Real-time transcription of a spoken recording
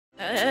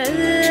ನಮಸ್ಕಾರ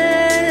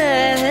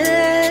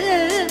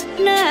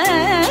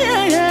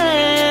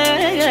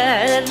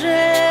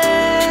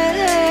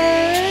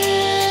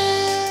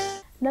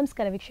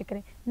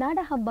ವೀಕ್ಷಕರೇ, ನಾಡ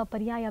ಹಬ್ಬ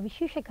ಪರ್ಯಾಯ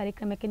ವಿಶೇಷ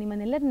ಕಾರ್ಯಕ್ರಮಕ್ಕೆ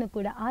ನಿಮ್ಮನ್ನೆಲ್ಲರನ್ನು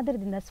ಕೂಡ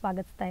ಆದರದಿಂದ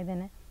ಸ್ವಾಗತಿಸ್ತಾ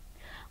ಇದ್ದೇನೆ.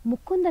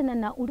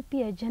 ಮುಕುಂದನನ್ನ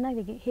ಉಡುಪಿಯ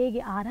ಜನರಿಗೆ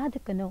ಹೇಗೆ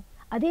ಆರಾಧಕನೋ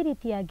ಅದೇ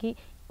ರೀತಿಯಾಗಿ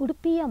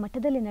ಉಡುಪಿಯ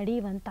ಮಠದಲ್ಲಿ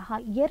ನಡೆಯುವಂತಹ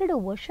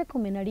 2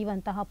 ವರ್ಷಕ್ಕೊಮ್ಮೆ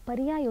ನಡೆಯುವಂತಹ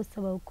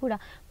ಪರ್ಯಾಯೋತ್ಸವವು ಕೂಡ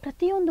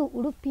ಪ್ರತಿಯೊಂದು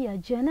ಉಡುಪಿಯ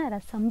ಜನರ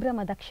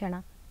ಸಂಭ್ರಮದ ಕ್ಷಣ.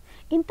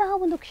 ಇಂತಹ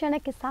ಒಂದು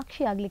ಕ್ಷಣಕ್ಕೆ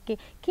ಸಾಕ್ಷಿಯಾಗಲಿಕ್ಕೆ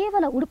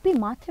ಕೇವಲ ಉಡುಪಿ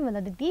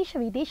ಮಾತ್ರವಲ್ಲದೆ ದೇಶ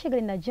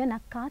ವಿದೇಶಗಳಿಂದ ಜನ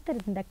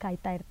ಕಾತರದಿಂದ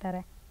ಕಾಯ್ತಾ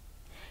ಇರ್ತಾರೆ.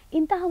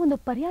 ಇಂತಹ ಒಂದು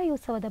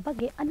ಪರ್ಯಾಯೋತ್ಸವದ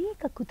ಬಗ್ಗೆ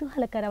ಅನೇಕ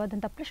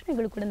ಕುತೂಹಲಕರವಾದಂಥ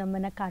ಪ್ರಶ್ನೆಗಳು ಕೂಡ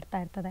ನಮ್ಮನ್ನು ಕಾಡ್ತಾ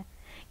ಇರ್ತದೆ.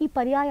 ಈ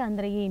ಪರ್ಯಾಯ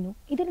ಅಂದರೆ ಏನು,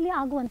 ಇದರಲ್ಲಿ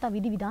ಆಗುವಂಥ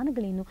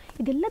ವಿಧಿವಿಧಾನಗಳೇನು,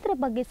 ಇದೆಲ್ಲದರ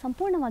ಬಗ್ಗೆ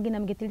ಸಂಪೂರ್ಣವಾಗಿ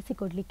ನಮಗೆ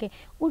ತಿಳಿಸಿಕೊಡಲಿಕ್ಕೆ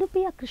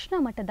ಉಡುಪಿಯ ಕೃಷ್ಣ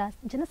ಮಠದ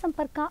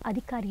ಜನಸಂಪರ್ಕ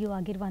ಅಧಿಕಾರಿಯೂ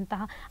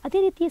ಆಗಿರುವಂತಹ,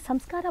 ಅದೇ ರೀತಿ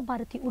ಸಂಸ್ಕಾರ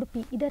ಭಾರತಿ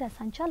ಉಡುಪಿ ಇದರ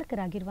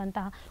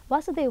ಸಂಚಾಲಕರಾಗಿರುವಂತಹ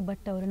ವಾಸುದೇವ್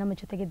ಭಟ್ ಅವರು ನಮ್ಮ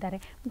ಜೊತೆಗಿದ್ದಾರೆ.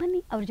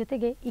 ಬನ್ನಿ ಅವರ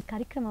ಜೊತೆಗೆ ಈ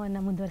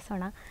ಕಾರ್ಯಕ್ರಮವನ್ನು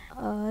ಮುಂದುವರಿಸೋಣ.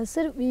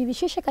 ಸರ್, ಈ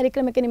ವಿಶೇಷ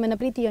ಕಾರ್ಯಕ್ರಮಕ್ಕೆ ನಿಮ್ಮನ್ನು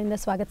ಪ್ರೀತಿಯಿಂದ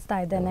ಸ್ವಾಗತಿಸ್ತಾ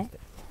ಇದ್ದೇನೆ.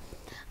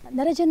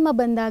 ನರಜನ್ಮ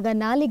ಬಂದಾಗ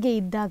ನಾಲಿಗೆ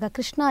ಇದ್ದಾಗ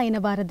ಕೃಷ್ಣ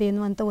ಎನ್ನಬಾರದೆ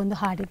ಎನ್ನುವಂಥ ಒಂದು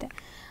ಹಾಡಿದೆ.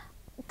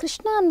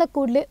 ಕೃಷ್ಣ ಅಂದ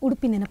ಕೂಡಲೇ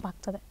ಉಡುಪಿ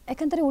ನೆನಪಾಗ್ತದೆ.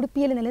 ಯಾಕಂದರೆ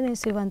ಉಡುಪಿಯಲ್ಲಿ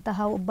ನೆಲೆನಿಸಿರುವಂತಹ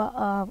ಒಬ್ಬ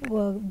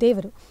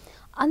ದೇವರು.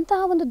 ಅಂತಹ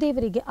ಒಂದು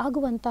ದೇವರಿಗೆ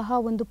ಆಗುವಂತಹ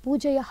ಒಂದು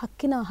ಪೂಜೆಯ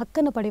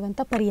ಹಕ್ಕನ್ನು ಪಡೆಯುವಂಥ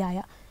ಪರ್ಯಾಯ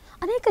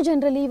ಅನೇಕ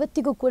ಜನರಲ್ಲಿ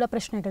ಇವತ್ತಿಗೂ ಕೂಡ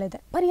ಪ್ರಶ್ನೆಗಳಿದೆ.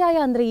 ಪರ್ಯಾಯ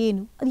ಅಂದರೆ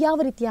ಏನು, ಅದು ಯಾವ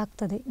ರೀತಿ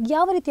ಆಗ್ತದೆ,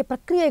 ಯಾವ ರೀತಿಯ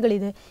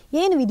ಪ್ರಕ್ರಿಯೆಗಳಿದೆ,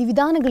 ಏನು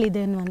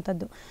ವಿಧಿವಿಧಾನಗಳಿದೆ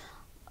ಅನ್ನುವಂಥದ್ದು.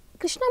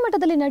 ಕೃಷ್ಣ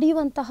ಮಠದಲ್ಲಿ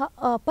ನಡೆಯುವಂತಹ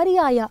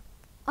ಪರ್ಯಾಯ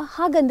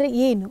ಹಾಗಂದ್ರೆ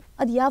ಏನು,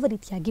 ಅದು ಯಾವ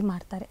ರೀತಿಯಾಗಿ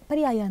ಮಾಡ್ತಾರೆ,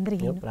 ಪರ್ಯಾಯ ಅಂದ್ರೆ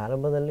ಏನು?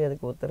 ಪ್ರಾರಂಭದಲ್ಲಿ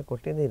ಅದಕ್ಕೆ ಉತ್ತರ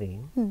ಕೊಟ್ಟಿದ್ದೀರಿ.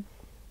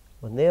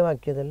 ಒಂದೇ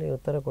ವಾಕ್ಯದಲ್ಲಿ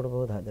ಉತ್ತರ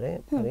ಕೊಡಬಹುದಾದ್ರೆ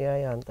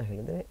ಪರ್ಯಾಯ ಅಂತ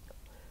ಹೇಳಿದ್ರೆ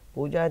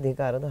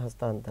ಪೂಜಾಧಿಕಾರದ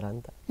ಹಸ್ತಾಂತರ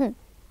ಅಂತ.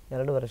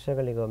 2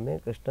 ವರ್ಷಗಳಿಗೊಮ್ಮೆ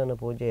ಕೃಷ್ಣನ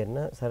ಪೂಜೆಯನ್ನ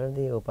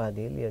ಸರದಿ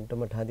ಉಪಾಧಿಯಲ್ಲಿ 8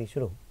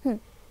 ಮಠಾಧೀಶರು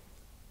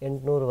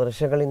 800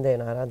 ವರ್ಷಗಳಿಂದ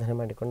ಏನು ಆರಾಧನೆ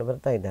ಮಾಡಿಕೊಂಡು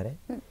ಬರ್ತಾ ಇದ್ದಾರೆ,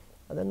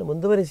 ಅದನ್ನು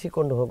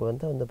ಮುಂದುವರಿಸಿಕೊಂಡು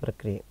ಹೋಗುವಂತ ಒಂದು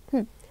ಪ್ರಕ್ರಿಯೆ.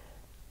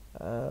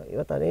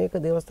 ಇವತ್ತು ಅನೇಕ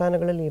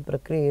ದೇವಸ್ಥಾನಗಳಲ್ಲಿ ಈ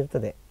ಪ್ರಕ್ರಿಯೆ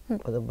ಇರ್ತದೆ.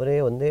 ಅದೊಬ್ಬರೇ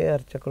ಒಂದೇ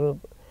ಅರ್ಚಕರು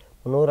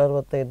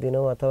 365 ದಿನ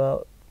ಅಥವಾ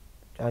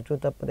ಚಾಚು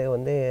ತಪ್ಪದೆ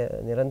ಒಂದೇ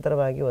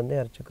ನಿರಂತರವಾಗಿ ಒಂದೇ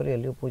ಅರ್ಚಕರು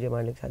ಎಲ್ಲಿಯೂ ಪೂಜೆ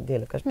ಮಾಡಲಿಕ್ಕೆ ಸಾಧ್ಯ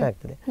ಇಲ್ಲ, ಕಷ್ಟ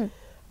ಆಗ್ತದೆ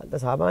ಅಂತ.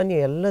 ಸಾಮಾನ್ಯ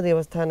ಎಲ್ಲ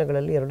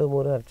ದೇವಸ್ಥಾನಗಳಲ್ಲಿ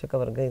 2-3 ಅರ್ಚಕ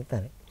ವರ್ಗ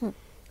ಇರ್ತಾರೆ.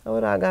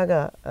 ಅವರು ಆಗಾಗ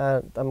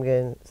ತಮಗೆ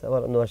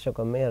 1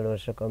 ವರ್ಷಕ್ಕೊಮ್ಮೆ 2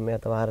 ವರ್ಷಕ್ಕೊಮ್ಮೆ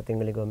ಅಥವಾ 6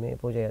 ತಿಂಗಳಿಗೊಮ್ಮೆ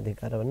ಪೂಜೆಯ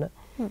ಅಧಿಕಾರವನ್ನು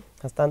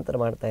ಹಸ್ತಾಂತರ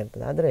ಮಾಡ್ತಾ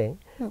ಇರ್ತದೆ. ಆದರೆ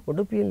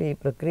ಉಡುಪಿಯಲ್ಲಿ ಈ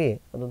ಪ್ರಕ್ರಿಯೆ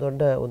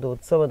ಒಂದು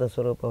ಉತ್ಸವದ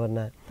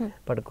ಸ್ವರೂಪವನ್ನು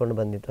ಪಡ್ಕೊಂಡು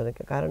ಬಂದಿತ್ತು.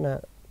 ಅದಕ್ಕೆ ಕಾರಣ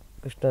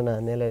ಕೃಷ್ಣನ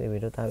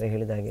ನೆಲೆವಿಡು. ತಾವೇ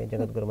ಹೇಳಿದಾಗೆ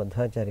ಜಗದ್ಗುರು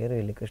ಮಧ್ವಾಚಾರ್ಯರು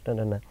ಇಲ್ಲಿ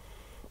ಕೃಷ್ಣನನ್ನು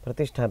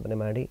ಪ್ರತಿಷ್ಠಾಪನೆ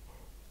ಮಾಡಿ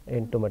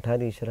 8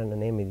 ಮಠಾಧೀಶರನ್ನು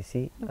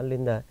ನೇಮಿಸಿ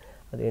ಅಲ್ಲಿಂದ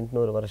ಅದು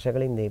 800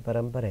 ವರ್ಷಗಳಿಂದ ಈ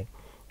ಪರಂಪರೆ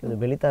ಇದು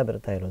ಬೆಳೀತಾ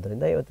ಬರ್ತಾ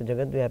ಇರೋದ್ರಿಂದ ಇವತ್ತು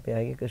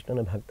ಜಗದ್ವ್ಯಾಪಿಯಾಗಿ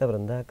ಕೃಷ್ಣನ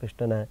ಭಕ್ತವೃಂದ,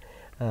 ಕೃಷ್ಣನ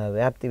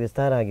ವ್ಯಾಪ್ತಿ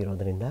ವಿಸ್ತಾರ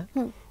ಆಗಿರೋದ್ರಿಂದ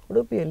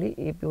ಉಡುಪಿಯಲ್ಲಿ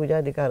ಈ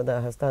ಪೂಜಾಧಿಕಾರದ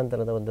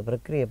ಹಸ್ತಾಂತರದ ಒಂದು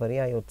ಪ್ರಕ್ರಿಯೆ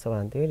ಪರ್ಯಾಯೋತ್ಸವ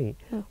ಅಂತೇಳಿ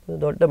ಒಂದು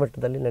ದೊಡ್ಡ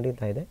ಮಟ್ಟದಲ್ಲಿ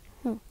ನಡೀತಾ ಇದೆ.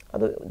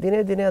 ಅದು ದಿನೇ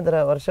ದಿನೇ ಅದರ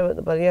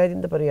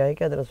ಪರ್ಯಾಯದಿಂದ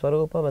ಪರ್ಯಾಯಕ್ಕೆ ಅದರ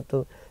ಸ್ವರೂಪ ಮತ್ತು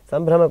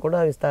ಸಂಭ್ರಮ ಕೂಡ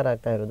ವಿಸ್ತಾರ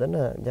ಆಗ್ತಾ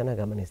ಇರೋದನ್ನು ಜನ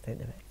ಗಮನಿಸ್ತಾ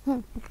ಇದ್ದೇವೆ.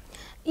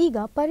 ಈಗ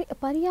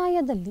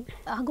ಪರ್ಯಾಯದಲ್ಲಿ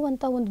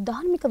ಆಗುವಂಥ ಒಂದು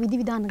ಧಾರ್ಮಿಕ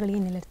ವಿಧಿವಿಧಾನಗಳು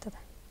ಏನೆಲ್ಲ ಇರ್ತದೆ?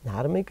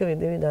 ಧಾರ್ಮಿಕ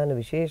ವಿಧಿವಿಧಾನ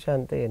ವಿಶೇಷ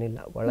ಅಂತ ಏನಿಲ್ಲ,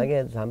 ಒಳಗೆ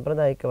ಅದು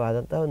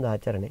ಸಾಂಪ್ರದಾಯಿಕವಾದಂಥ ಒಂದು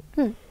ಆಚರಣೆ.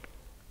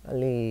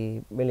 ಅಲ್ಲಿ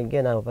ಬೆಳಿಗ್ಗೆ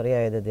ನಾವು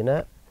ಪರ್ಯಾಯದ ದಿನ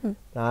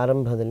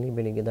ಪ್ರಾರಂಭದಲ್ಲಿ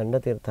ಬೆಳಿಗ್ಗೆ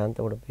ದಂಡತೀರ್ಥ ಅಂತ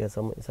ಉಡುಪಿಯ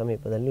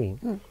ಸಮೀಪದಲ್ಲಿ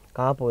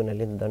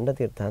ಕಾಪುವಿನಲ್ಲಿ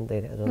ದಂಡತೀರ್ಥ ಅಂತ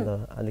ಇದೆ.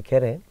 ಅಲ್ಲಿ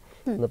ಕೆರೆ,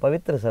 ಒಂದು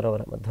ಪವಿತ್ರ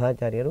ಸರೋವರ.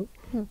 ಮಧ್ವಾಚಾರ್ಯರು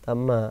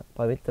ತಮ್ಮ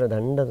ಪವಿತ್ರ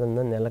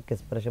ದಂಡದನ್ನು ನೆಲಕ್ಕೆ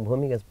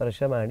ಭೂಮಿಗೆ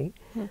ಸ್ಪರ್ಶ ಮಾಡಿ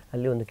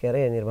ಅಲ್ಲಿ ಒಂದು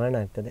ಕೆರೆಯ ನಿರ್ಮಾಣ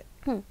ಆಗ್ತದೆ,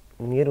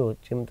 ನೀರು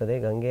ಚಿಮ್ತದೆ,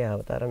 ಗಂಗೆಯ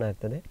ಅವತಾರಣ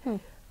ಆಗ್ತದೆ,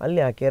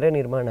 ಅಲ್ಲಿ ಆ ಕೆರೆ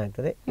ನಿರ್ಮಾಣ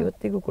ಆಗ್ತದೆ.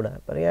 ಇವತ್ತಿಗೂ ಕೂಡ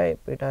ಪರ್ಯಾಯ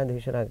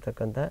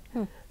ಪೀಠಾಧೀಶರಾಗ್ತಕ್ಕಂಥ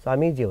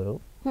ಸ್ವಾಮೀಜಿಯವರು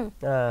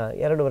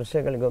 2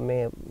 ವರ್ಷಗಳಿಗೊಮ್ಮೆ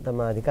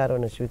ತಮ್ಮ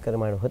ಅಧಿಕಾರವನ್ನು ಸ್ವೀಕಾರ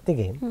ಮಾಡುವ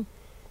ಹೊತ್ತಿಗೆ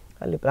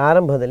ಅಲ್ಲಿ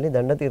ಪ್ರಾರಂಭದಲ್ಲಿ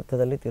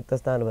ದಂಡತೀರ್ಥದಲ್ಲಿ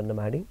ತೀರ್ಥಸ್ನಾನವನ್ನು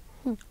ಮಾಡಿ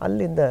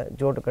ಅಲ್ಲಿಂದ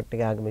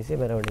ಜೋಟುಕಟ್ಟಿಗೆ ಆಗಮಿಸಿ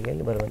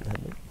ಮೆರವಣಿಗೆಯಲ್ಲಿ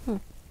ಬರುವಂತಹದ್ದು.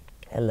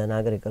 ಎಲ್ಲ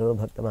ನಾಗರಿಕರು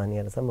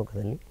ಭಕ್ತಮಾನ್ಯರ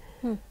ಸಮ್ಮುಖದಲ್ಲಿ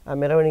ಆ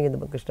ಮೆರವಣಿಗೆ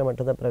ಕೃಷ್ಣ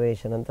ಮಠದ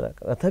ಪ್ರವೇಶ ನಂತರ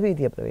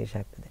ರಥಬೀದಿಯ ಪ್ರವೇಶ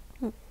ಆಗ್ತದೆ.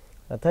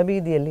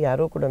 ರಥಬೀದಿಯಲ್ಲಿ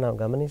ಯಾರೂ ಕೂಡ ನಾವು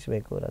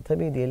ಗಮನಿಸಬೇಕು,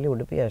 ರಥಬೀದಿಯಲ್ಲಿ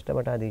ಉಡುಪಿಯ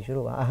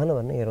ಅಷ್ಟಮಠಾಧೀಶರು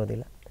ವಾಹನವನ್ನು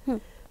ಏರೋದಿಲ್ಲ.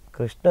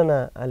 ಕೃಷ್ಣನ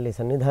ಅಲ್ಲಿ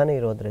ಸನ್ನಿಧಾನ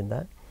ಇರೋದ್ರಿಂದ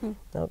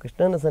ನಾವು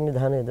ಕೃಷ್ಣನ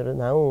ಸನ್ನಿಧಾನ ಎದುರು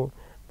ನಾವು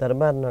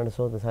ದರ್ಬಾರ್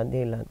ನಡೆಸೋದು ಸಾಧ್ಯ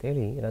ಇಲ್ಲ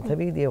ಅಂತೇಳಿ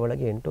ರಥಬೀದಿಯ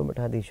ಒಳಗೆ 8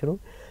 ಮಠಾಧೀಶರು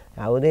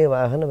ಯಾವುದೇ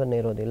ವಾಹನವನ್ನು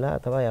ಇರೋದಿಲ್ಲ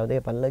ಅಥವಾ ಯಾವುದೇ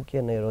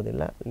ಪಲ್ಲಕ್ಕಿಯನ್ನು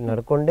ಇರೋದಿಲ್ಲ,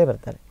 ನಡ್ಕೊಂಡೇ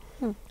ಬರ್ತಾರೆ.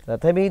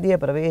 ರಥಬೀದಿಯ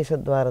ಪ್ರವೇಶ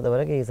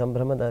ದ್ವಾರದವರೆಗೆ ಈ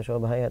ಸಂಭ್ರಮದ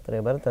ಶೋಭಾಯಾತ್ರೆ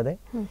ಬರ್ತದೆ.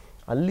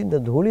 ಅಲ್ಲಿಂದ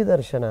ಧೂಳಿ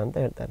ದರ್ಶನ ಅಂತ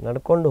ಹೇಳ್ತಾರೆ,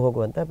 ನಡ್ಕೊಂಡು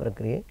ಹೋಗುವಂಥ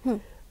ಪ್ರಕ್ರಿಯೆ.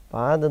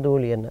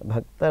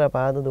 ಭಕ್ತರ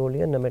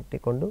ಪಾದಧೂಳಿಯನ್ನು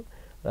ಮೆಟ್ಟಿಕೊಂಡು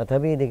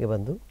ರಥಬೀದಿಗೆ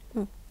ಬಂದು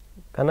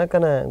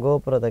ಕನಕನ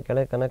ಗೋಪುರದ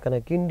ಕೆಳಗೆ ಕನಕನ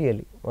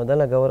ಕಿಂಡಿಯಲ್ಲಿ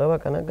ಮೊದಲ ಗೌರವ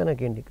ಕನಕನ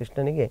ಕಿಂಡಿ.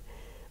 ಕೃಷ್ಣನಿಗೆ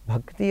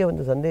ಭಕ್ತಿಯ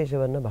ಒಂದು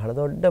ಸಂದೇಶವನ್ನು ಬಹಳ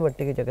ದೊಡ್ಡ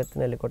ಮಟ್ಟಿಗೆ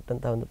ಜಗತ್ತಿನಲ್ಲಿ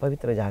ಕೊಟ್ಟಂಥ ಒಂದು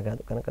ಪವಿತ್ರ ಜಾಗ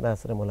ಅದು,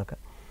 ಕನಕದಾಸರ ಮೂಲಕ.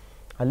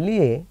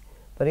 ಅಲ್ಲಿಯೇ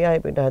ಪರ್ಯಾಯ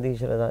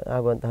ಪೀಠಾಧೀಶರ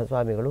ಆಗುವಂತಹ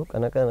ಸ್ವಾಮಿಗಳು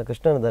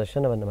ಕೃಷ್ಣನ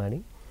ದರ್ಶನವನ್ನು ಮಾಡಿ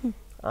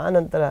ಆ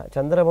ನಂತರ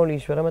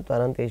ಚಂದ್ರಮೌಳೀಶ್ವರ ಮತ್ತು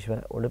ಅನಂತೇಶ್ವರ,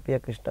 ಉಡುಪಿಯ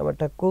ಕೃಷ್ಣ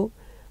ಮಠಕ್ಕೂ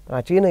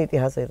ಪ್ರಾಚೀನ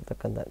ಇತಿಹಾಸ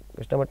ಇರತಕ್ಕಂಥ,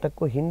 ಕೃಷ್ಣ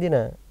ಮಠಕ್ಕೂ ಹಿಂದಿನ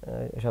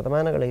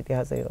ಶತಮಾನಗಳ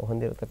ಇತಿಹಾಸ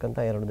ಹೊಂದಿರತಕ್ಕಂಥ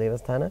 2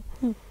 ದೇವಸ್ಥಾನ,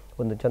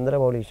 ಒಂದು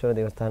ಚಂದ್ರಮೌಳೀಶ್ವರ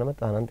ದೇವಸ್ಥಾನ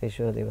ಮತ್ತು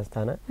ಅನಂತೇಶ್ವರ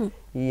ದೇವಸ್ಥಾನ.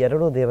 ಈ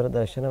 2 ದೇವರ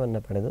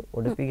ದರ್ಶನವನ್ನು ಪಡೆದು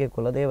ಉಡುಪಿಗೆ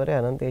ಕುಲದೇವರೇ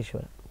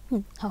ಅನಂತೇಶ್ವರ.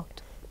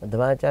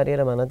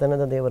 ಮಧ್ವಾಚಾರ್ಯರ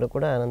ಮನತನದ ದೇವರು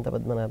ಕೂಡ ಅನಂತ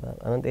ಪದ್ಮನಾಭ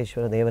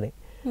ಅನಂತೇಶ್ವರ ದೇವರೇ.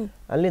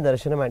 ಅಲ್ಲಿ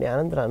ದರ್ಶನ ಮಾಡಿ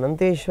ಆನಂತರ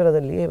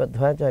ಅನಂತೇಶ್ವರದಲ್ಲಿಯೇ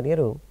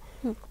ಮಧ್ವಾಚಾರ್ಯರು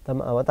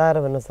ತಮ್ಮ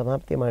ಅವತಾರವನ್ನು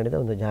ಸಮಾಪ್ತಿ ಮಾಡಿದ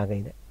ಒಂದು ಜಾಗ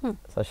ಇದೆ.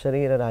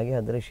 ಸಶರೀರರಾಗಿ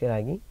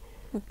ಅದೃಶ್ಯರಾಗಿ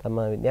ತಮ್ಮ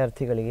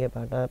ವಿದ್ಯಾರ್ಥಿಗಳಿಗೆ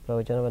ಪಾಠ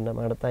ಪ್ರವಚನವನ್ನು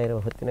ಮಾಡುತ್ತಾ ಇರುವ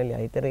ಹೊತ್ತಿನಲ್ಲಿ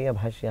ಐತರೇಯ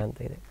ಭಾಷ್ಯ ಅಂತ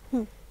ಇದೆ.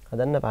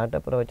 ಅದನ್ನು ಪಾಠ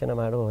ಪ್ರವಚನ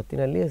ಮಾಡುವ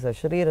ಹೊತ್ತಿನಲ್ಲಿ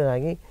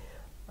ಸಶರೀರರಾಗಿ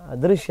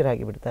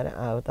ಅದೃಶ್ಯರಾಗಿ ಬಿಡ್ತಾರೆ.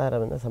 ಆ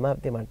ಅವತಾರವನ್ನು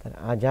ಸಮಾಪ್ತಿ ಮಾಡ್ತಾರೆ.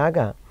 ಆ ಜಾಗ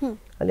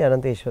ಅಲ್ಲಿ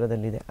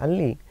ಅನಂತೇಶ್ವರದಲ್ಲಿದೆ.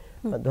 ಅಲ್ಲಿ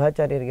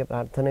ಮಧ್ವಾಚಾರ್ಯರಿಗೆ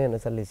ಪ್ರಾರ್ಥನೆಯನ್ನು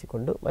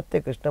ಸಲ್ಲಿಸಿಕೊಂಡು ಮತ್ತೆ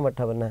ಕೃಷ್ಣ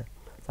ಮಠವನ್ನು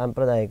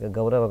ಸಾಂಪ್ರದಾಯಿಕ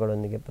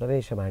ಗೌರವಗಳೊಂದಿಗೆ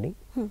ಪ್ರವೇಶ ಮಾಡಿ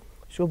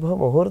ಶುಭ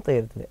ಮುಹೂರ್ತ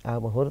ಇರ್ತದೆ. ಆ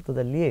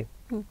ಮುಹೂರ್ತದಲ್ಲಿಯೇ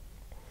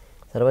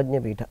ಸರ್ವಜ್ಞ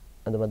ಪೀಠ,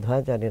 ಅದು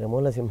ಮಧ್ವಾಚಾರ್ಯರ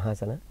ಮೂಲ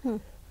ಸಿಂಹಾಸನ,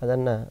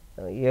 ಅದನ್ನು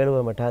ಏಳುವ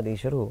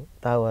ಮಠಾಧೀಶರು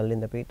ತಾವು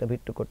ಅಲ್ಲಿಂದ ಪೀಠ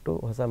ಬಿಟ್ಟು ಕೊಟ್ಟು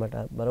ಹೊಸ ಮಠ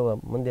ಬರುವ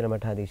ಮುಂದಿನ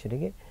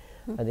ಮಠಾಧೀಶರಿಗೆ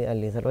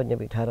ಅಲ್ಲಿ ಸರ್ವಜ್ಞ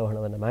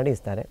ಪೀಠಾರೋಹಣವನ್ನು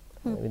ಮಾಡಿಸ್ತಾರೆ.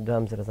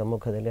 ವಿದ್ವಾಂಸರ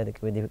ಸಮ್ಮುಖದಲ್ಲಿ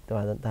ಅದಕ್ಕೆ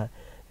ವಿಧಿಯುಕ್ತವಾದಂತಹ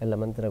ಎಲ್ಲ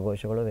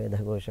ಮಂತ್ರಘೋಷಗಳು,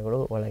 ವೇದಘೋಷಗಳು,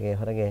 ಒಳಗೆ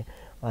ಹೊರಗೆ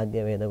ವಾದ್ಯ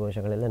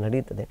ವೇದಘೋಷಗಳೆಲ್ಲ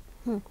ನಡೀತದೆ.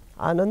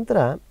 ಆ ನಂತರ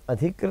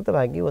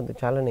ಅಧಿಕೃತವಾಗಿ ಒಂದು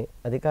ಚಾಲನೆ,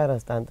 ಅಧಿಕಾರ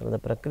ಹಸ್ತಾಂತರದ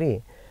ಪ್ರಕ್ರಿಯೆ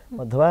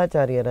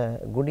ಮಧ್ವಾಚಾರ್ಯರ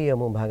ಗುಡಿಯ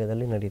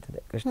ಮುಂಭಾಗದಲ್ಲಿ ನಡೀತದೆ.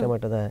 ಕೃಷ್ಣ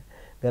ಮಠದ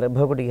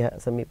ಗರ್ಭಗುಡಿಯ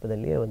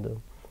ಸಮೀಪದಲ್ಲಿಯೇ ಒಂದು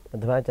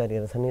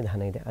ಮಧ್ವಾಚಾರ್ಯರ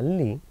ಸನ್ನಿಧಾನ ಇದೆ.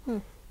 ಅಲ್ಲಿ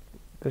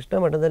ಕೃಷ್ಣ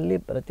ಮಠದಲ್ಲಿ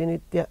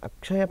ಪ್ರತಿನಿತ್ಯ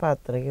ಅಕ್ಷಯ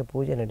ಪಾತ್ರೆಗೆ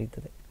ಪೂಜೆ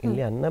ನಡೀತದೆ.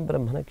 ಇಲ್ಲಿ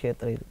ಅನ್ನಬ್ರಹ್ಮನ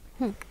ಕ್ಷೇತ್ರ ಇದು.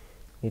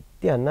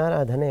 ನಿತ್ಯ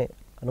ಅನ್ನಾರಾಧನೆ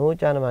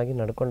ಅನೂಚಾನವಾಗಿ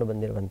ನಡ್ಕೊಂಡು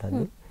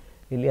ಬಂದಿರುವಂಥದ್ದು.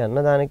 ಇಲ್ಲಿ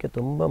ಅನ್ನದಾನಕ್ಕೆ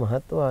ತುಂಬ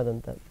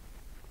ಮಹತ್ವವಾದಂಥ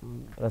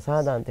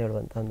ಪ್ರಸಾದ ಅಂತ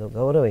ಹೇಳುವಂಥ ಒಂದು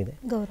ಗೌರವ ಇದೆ.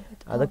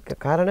 ಅದಕ್ಕೆ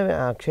ಕಾರಣವೇ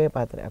ಆ ಅಕ್ಷಯ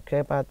ಪಾತ್ರೆ.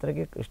 ಅಕ್ಷಯ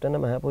ಪಾತ್ರೆಗೆ ಕೃಷ್ಣನ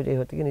ಮಹಾಪೂಜೆ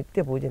ಹೊತ್ತಿಗೆ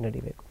ನಿತ್ಯ ಪೂಜೆ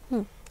ನಡೀಬೇಕು.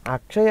 ಆ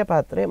ಅಕ್ಷಯ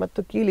ಪಾತ್ರೆ ಮತ್ತು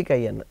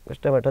ಕೀಲಿಕೈಯನ್ನು,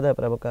 ಕೃಷ್ಣ ಮಠದ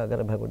ಪ್ರಮುಖ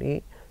ಗರ್ಭಗುಡಿ,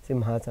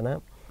 ಸಿಂಹಾಸನ,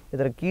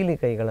 ಇದರ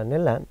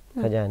ಕೀಲಿಕೈಗಳನ್ನೆಲ್ಲ,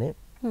 ಖಜಾನೆ,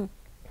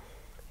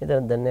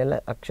 ಇದರದ್ದನ್ನೆಲ್ಲ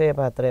ಅಕ್ಷಯ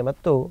ಪಾತ್ರೆ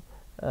ಮತ್ತು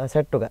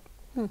ಸೆಟ್ಟುಗ,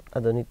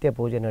 ಅದು ನಿತ್ಯ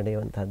ಪೂಜೆ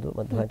ನಡೆಯುವಂಥದ್ದು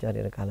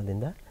ಮಧ್ವಾಚಾರ್ಯರ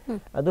ಕಾಲದಿಂದ.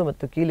 ಅದು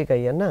ಮತ್ತು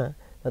ಕೀಲಿಕೈಯನ್ನು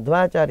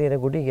ಮಧ್ವಾಚಾರ್ಯರ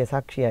ಗುಡಿಗೆ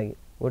ಸಾಕ್ಷಿಯಾಗಿ,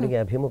 ಗುಡಿಗೆ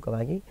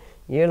ಅಭಿಮುಖವಾಗಿ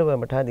ಏಳುವ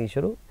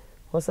ಮಠಾಧೀಶರು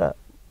ಹೊಸ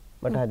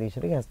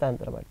ಮಠಾಧೀಶರಿಗೆ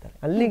ಹಸ್ತಾಂತರ ಮಾಡ್ತಾರೆ.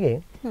 ಅಲ್ಲಿಗೆ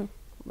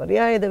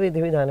ಪರ್ಯಾಯದ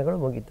ವಿಧಿವಿಧಾನಗಳು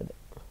ಮುಗೀತದೆ.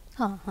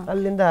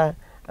 ಅಲ್ಲಿಂದ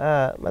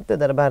ಮತ್ತೆ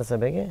ದರ್ಬಾರ್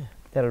ಸಭೆಗೆ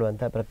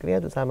ತೆರಳುವಂತಹ ಪ್ರಕ್ರಿಯೆ,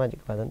 ಅದು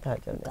ಸಾಮಾಜಿಕವಾದಂಥ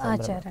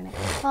ಆಚರಣೆ.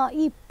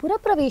 ಈ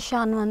ಪುರಪ್ರವೇಶ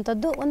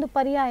ಅನ್ನುವಂಥದ್ದು ಒಂದು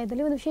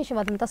ಪರ್ಯಾಯದಲ್ಲಿ ಒಂದು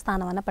ವಿಶೇಷವಾದಂಥ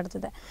ಸ್ಥಾನವನ್ನು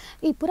ಪಡೆದಿದೆ.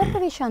 ಈ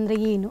ಪುರಪ್ರವೇಶ ಅಂದರೆ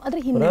ಏನು? ಅದರ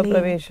ಹಿನ್ನೆಲೆ?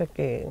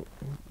 ಪುರಪ್ರವೇಶಕ್ಕೆ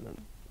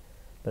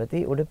ಪ್ರತಿ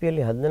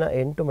ಉಡುಪಿಯಲ್ಲಿ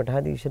 18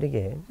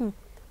 ಮಠಾಧೀಶರಿಗೆ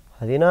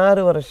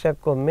 16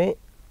 ವರ್ಷಕ್ಕೊಮ್ಮೆ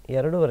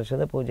 2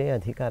 ವರ್ಷದ ಪೂಜೆಯ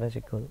ಅಧಿಕಾರ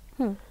ಸಿಕ್ಕೋದು.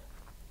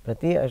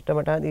 ಪ್ರತಿ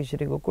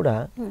ಅಷ್ಟಮಠಾಧೀಶರಿಗೂ ಕೂಡ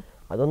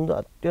ಅದೊಂದು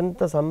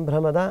ಅತ್ಯಂತ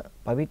ಸಂಭ್ರಮದ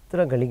ಪವಿತ್ರ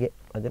ಗಳಿಗೆ.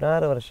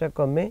 16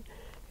 ವರ್ಷಕ್ಕೊಮ್ಮೆ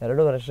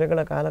 2 ವರ್ಷಗಳ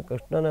ಕಾಲ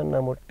ಕೃಷ್ಣನನ್ನು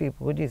ಮುಟ್ಟಿ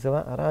ಪೂಜಿಸುವ,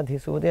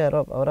 ಆರಾಧಿಸುವುದೇ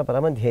ಅವರ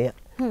ಪರಮಧ್ಯೇಯ.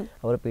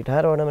 ಅವರ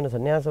ಪೀಠಾರೋಹಣವನ್ನು,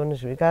 ಸನ್ಯಾಸವನ್ನು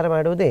ಸ್ವೀಕಾರ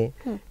ಮಾಡುವುದೇ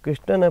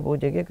ಕೃಷ್ಣನ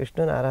ಪೂಜೆಗೆ,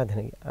 ಕೃಷ್ಣನ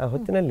ಆರಾಧನೆಗೆ. ಆ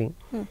ಹೊತ್ತಿನಲ್ಲಿ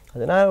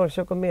 16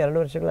 ವರ್ಷಕ್ಕೊಮ್ಮೆ 2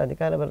 ವರ್ಷಗಳ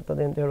ಅಧಿಕಾರ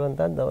ಬರ್ತದೆ ಅಂತ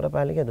ಹೇಳುವಂಥದ್ದು ಅವರ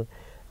ಪಾಲಿಗೆ ಅದು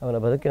ಅವನ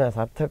ಬದುಕಿನ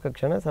ಸಾರ್ಥಕ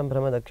ಕ್ಷಣ,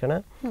 ಸಂಭ್ರಮದ ಕ್ಷಣ,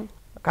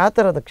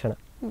 ಕಾತರದ ಕ್ಷಣ.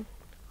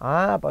 ಆ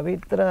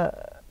ಪವಿತ್ರ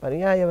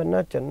ಪರ್ಯಾಯವನ್ನು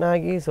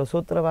ಚೆನ್ನಾಗಿ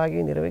ಸುಸೂತ್ರವಾಗಿ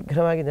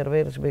ನಿರ್ವಿಘ್ನವಾಗಿ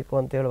ನೆರವೇರಿಸಬೇಕು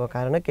ಅಂತ ಹೇಳುವ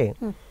ಕಾರಣಕ್ಕೆ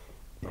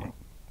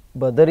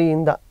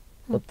ಬದರಿಯಿಂದ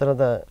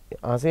ಉತ್ತರದ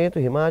ಆಸೇತು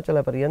ಹಿಮಾಚಲ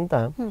ಪರ್ಯಂತ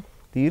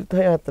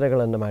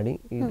ತೀರ್ಥಯಾತ್ರೆಗಳನ್ನು ಮಾಡಿ,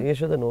 ಈ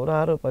ದೇಶದ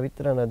 106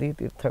 ಪವಿತ್ರ ನದಿ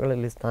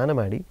ತೀರ್ಥಗಳಲ್ಲಿ ಸ್ನಾನ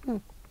ಮಾಡಿ,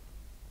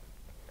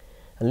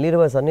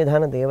 ಅಲ್ಲಿರುವ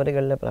ಸನ್ನಿಧಾನ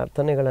ದೇವರುಗಳ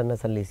ಪ್ರಾರ್ಥನೆಗಳನ್ನು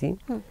ಸಲ್ಲಿಸಿ,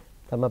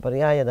 ತಮ್ಮ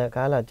ಪರ್ಯಾಯದ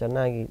ಕಾಲ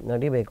ಚೆನ್ನಾಗಿ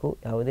ನಡಿಬೇಕು,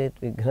 ಯಾವುದೇ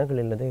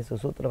ವಿಘ್ನಗಳಿಲ್ಲದೆ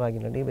ಸುಸೂತ್ರವಾಗಿ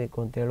ನಡಿಬೇಕು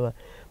ಅಂತ ಹೇಳುವ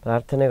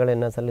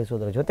ಪ್ರಾರ್ಥನೆಗಳನ್ನು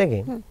ಸಲ್ಲಿಸುವುದರ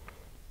ಜೊತೆಗೆ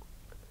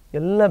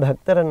ಎಲ್ಲ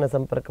ಭಕ್ತರನ್ನು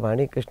ಸಂಪರ್ಕ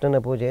ಮಾಡಿ, ಕೃಷ್ಣನ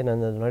ಪೂಜೆ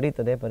ನನ್ನದು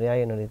ನಡೀತದೆ,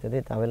 ಪರ್ಯಾಯ ನಡೀತದೆ,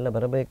 ತಾವೆಲ್ಲ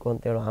ಬರಬೇಕು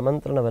ಅಂತ ಹೇಳುವ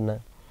ಆಮಂತ್ರಣವನ್ನು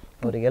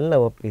ಅವರಿಗೆಲ್ಲ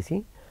ಒಪ್ಪಿಸಿ,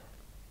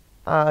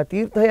 ಆ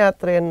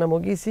ತೀರ್ಥಯಾತ್ರೆಯನ್ನು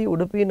ಮುಗಿಸಿ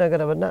ಉಡುಪಿ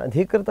ನಗರವನ್ನು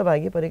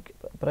ಅಧಿಕೃತವಾಗಿ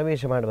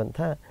ಪ್ರವೇಶ ಮಾಡುವಂಥ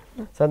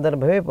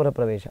ಸಂದರ್ಭವೇ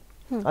ಪುರಪ್ರವೇಶ.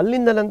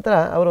 ಅಲ್ಲಿಂದ ನಂತರ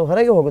ಅವರು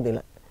ಹೊರಗೆ ಹೋಗುವುದಿಲ್ಲ.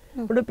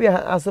 ಉಡುಪಿಯ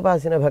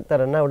ಆಸುಪಾಸಿನ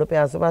ಭಕ್ತರನ್ನು, ಉಡುಪಿಯ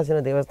ಆಸುಪಾಸಿನ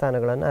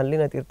ದೇವಸ್ಥಾನಗಳನ್ನು,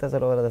 ಅಲ್ಲಿನ ತೀರ್ಥ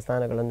ಸರೋವರದ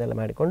ಸ್ಥಾನಗಳನ್ನೆಲ್ಲ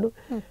ಮಾಡಿಕೊಂಡು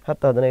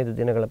 10-15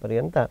 ದಿನಗಳ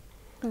ಪರ್ಯಂತ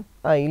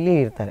ಇಲ್ಲಿ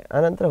ಇರ್ತಾರೆ.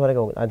 ಆನಂತರ ಹೊರಗೆ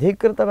ಹೋಗೋದು.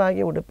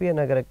 ಅಧಿಕೃತವಾಗಿ ಉಡುಪಿಯ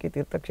ನಗರಕ್ಕೆ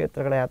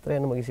ತೀರ್ಥಕ್ಷೇತ್ರಗಳ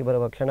ಯಾತ್ರೆಯನ್ನು ಮುಗಿಸಿ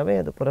ಬರುವ ಕ್ಷಣವೇ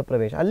ಅದು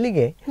ಪುರಪ್ರವೇಶ.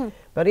 ಅಲ್ಲಿಗೆ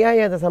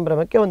ಪರ್ಯಾಯದ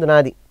ಸಂಭ್ರಮಕ್ಕೆ ಒಂದು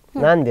ನಾಂದಿ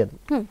ಅದು.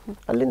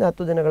 ಅಲ್ಲಿಂದ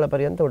 10 ದಿನಗಳ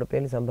ಪರ್ಯಂತ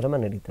ಉಡುಪಿಯಲ್ಲಿ ಸಂಭ್ರಮ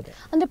ನಡೀತದೆ.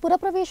 ಅಂದ್ರೆ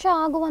ಪುರಪ್ರವೇಶ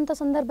ಆಗುವಂತ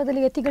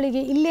ಸಂದರ್ಭದಲ್ಲಿ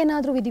ಯತಿಗಳಿಗೆ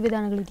ಇಲ್ಲೇನಾದ್ರೂ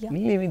ವಿಧಿವಿಧಾನಗಳಿದೆಯಾ?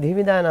 ಇಲ್ಲಿ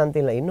ವಿಧಿವಿಧಾನ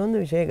ಅಂತಿಲ್ಲ. ಇನ್ನೊಂದು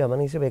ವಿಷಯ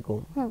ಗಮನಿಸಬೇಕು.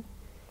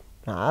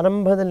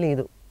 ಪ್ರಾರಂಭದಲ್ಲಿ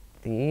ಇದು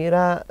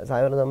ತೀರಾ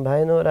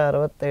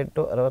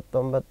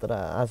 1968-69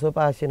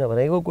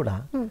 ಆಸುಪಾಸಿನವರೆಗೂ ಕೂಡ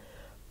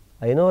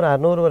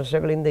 500-600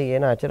 ವರ್ಷಗಳಿಂದ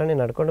ಏನು ಆಚರಣೆ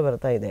ನಡ್ಕೊಂಡು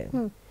ಬರ್ತಾ ಇದೆ,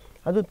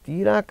 ಅದು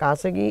ತೀರಾ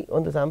ಖಾಸಗಿ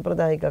ಒಂದು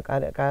ಸಾಂಪ್ರದಾಯಿಕ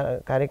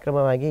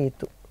ಕಾರ್ಯಕ್ರಮವಾಗಿ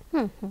ಇತ್ತು.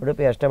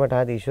 ಉಡುಪಿ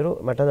ಅಷ್ಟಮಠಾಧೀಶರು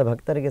ಮಠದ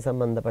ಭಕ್ತರಿಗೆ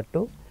ಸಂಬಂಧಪಟ್ಟು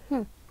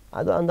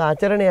ಅದು ಒಂದು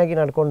ಆಚರಣೆಯಾಗಿ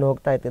ನಡ್ಕೊಂಡು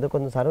ಹೋಗ್ತಾ ಇತ್ತು.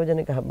 ಇದಕ್ಕೊಂದು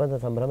ಸಾರ್ವಜನಿಕ ಹಬ್ಬದ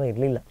ಸಂಭ್ರಮ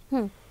ಇರಲಿಲ್ಲ.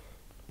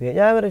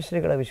 ಪೇಜಾವರ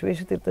ಶ್ರೀಗಳ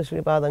ವಿಶ್ವೇಶತೀರ್ಥ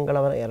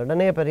ಶ್ರೀಪಾದಂಗಳವರ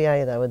 2ನೇ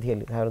ಪರ್ಯಾಯದ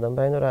ಅವಧಿಯಲ್ಲಿ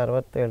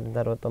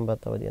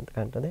 1967-69 ಅವಧಿ ಅಂತ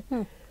ಕಾಣ್ತದೆ.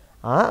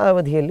 ಆ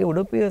ಅವಧಿಯಲ್ಲಿ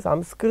ಉಡುಪಿಯ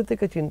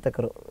ಸಾಂಸ್ಕೃತಿಕ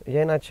ಚಿಂತಕರು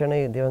ವಿಜಯನಾಥ್ ಶೆಣೈ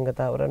ದಿವಂಗತ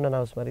ಅವರನ್ನು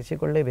ನಾವು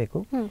ಸ್ಮರಿಸಿಕೊಳ್ಳೇಬೇಕು.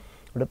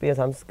 ಉಡುಪಿಯ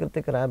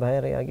ಸಾಂಸ್ಕೃತಿಕ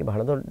ರಾಯಭಾರಿಯಾಗಿ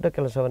ಬಹಳ ದೊಡ್ಡ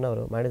ಕೆಲಸವನ್ನು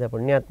ಅವರು ಮಾಡಿದ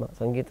ಪುಣ್ಯಾತ್ಮ.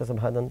 ಸಂಗೀತ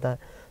ಸಭಾದಂಥ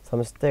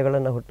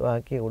ಸಂಸ್ಥೆಗಳನ್ನು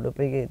ಹುಟ್ಟುಹಾಕಿ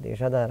ಉಡುಪಿಗೆ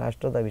ದೇಶದ,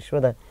 ರಾಷ್ಟ್ರದ,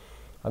 ವಿಶ್ವದ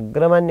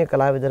ಅಗ್ರಮಾನ್ಯ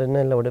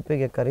ಕಲಾವಿದರನ್ನೆಲ್ಲ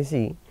ಉಡುಪಿಗೆ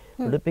ಕರೆಸಿ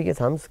ಉಡುಪಿಗೆ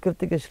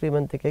ಸಾಂಸ್ಕೃತಿಕ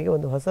ಶ್ರೀಮಂತಿಕೆಗೆ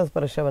ಒಂದು ಹೊಸ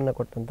ಸ್ಪರ್ಶವನ್ನು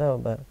ಕೊಟ್ಟಂಥ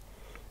ಒಬ್ಬ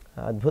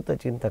ಅದ್ಭುತ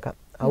ಚಿಂತಕ.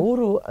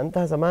 ಅವರು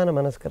ಅಂತಹ ಸಮಾನ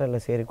ಮನಸ್ಕರೆಲ್ಲ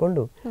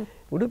ಸೇರಿಕೊಂಡು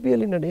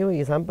ಉಡುಪಿಯಲ್ಲಿ ನಡೆಯುವ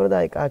ಈ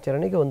ಸಾಂಪ್ರದಾಯಿಕ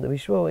ಆಚರಣೆಗೆ ಒಂದು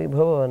ವಿಶ್ವ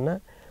ವೈಭವವನ್ನು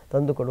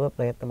ತಂದುಕೊಡುವ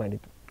ಪ್ರಯತ್ನ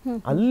ಮಾಡಿತು.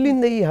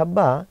 ಅಲ್ಲಿಂದ ಈ ಹಬ್ಬ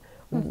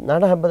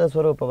ನಾಡ ಹಬ್ಬದ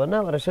ಸ್ವರೂಪವನ್ನು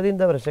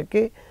ವರ್ಷದಿಂದ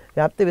ವರ್ಷಕ್ಕೆ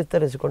ವ್ಯಾಪ್ತಿ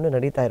ವಿಸ್ತರಿಸಿಕೊಂಡು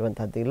ನಡೀತಾ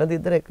ಇರುವಂಥದ್ದು.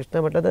 ಇಲ್ಲದಿದ್ದರೆ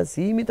ಕೃಷ್ಣ ಮಠದ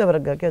ಸೀಮಿತ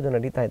ವರ್ಗಕ್ಕೆ ಅದು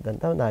ನಡೀತಾ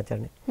ಇದ್ದಂಥ ಒಂದು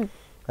ಆಚರಣೆ.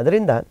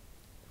 ಅದರಿಂದ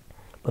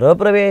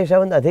ಗೃಹಪ್ರವೇಶ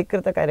ಒಂದು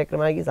ಅಧಿಕೃತ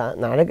ಕಾರ್ಯಕ್ರಮ ಆಗಿ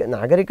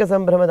ನಾಗರಿಕ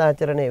ಸಂಭ್ರಮದ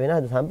ಆಚರಣೆ ವಿನ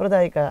ಅದು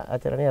ಸಾಂಪ್ರದಾಯಿಕ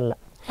ಆಚರಣೆ ಅಲ್ಲ.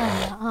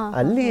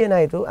 ಅಲ್ಲಿ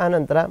ಏನಾಯಿತು,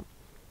 ಆನಂತರ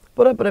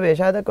ಪುರಪ್ರವೇಶ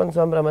ಅದಕ್ಕೊಂದು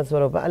ಸಂಭ್ರಮ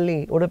ಸ್ವರೂಪ. ಅಲ್ಲಿ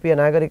ಉಡುಪಿಯ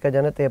ನಾಗರಿಕ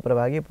ಜನತೆಯ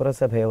ಪರವಾಗಿ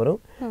ಪುರಸಭೆಯವರು,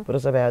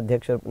 ಪುರಸಭೆಯ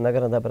ಅಧ್ಯಕ್ಷರು,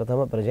 ನಗರದ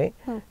ಪ್ರಥಮ ಪ್ರಜೆ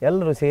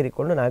ಎಲ್ಲರೂ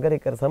ಸೇರಿಕೊಂಡು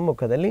ನಾಗರಿಕರ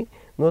ಸಮ್ಮುಖದಲ್ಲಿ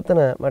ನೂತನ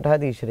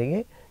ಮಠಾಧೀಶರಿಗೆ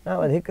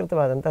ನಾವು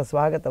ಅಧಿಕೃತವಾದಂಥ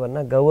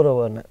ಸ್ವಾಗತವನ್ನು,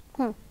 ಗೌರವವನ್ನು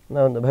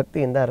ಒಂದು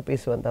ಭಕ್ತಿಯಿಂದ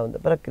ಅರ್ಪಿಸುವಂಥ ಒಂದು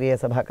ಪ್ರಕ್ರಿಯೆ,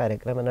 ಸಭಾ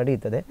ಕಾರ್ಯಕ್ರಮ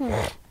ನಡೆಯುತ್ತದೆ.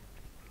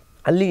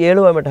 ಅಲ್ಲಿ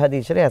 7ವ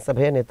ಮಠಾಧೀಶರೇ ಆ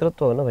ಸಭೆಯ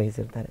ನೇತೃತ್ವವನ್ನು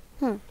ವಹಿಸಿರ್ತಾರೆ.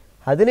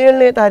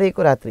 17ನೇ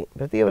ತಾರೀಕು ರಾತ್ರಿ,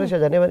 ಪ್ರತಿ ವರ್ಷ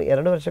ಜನವರಿ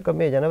 2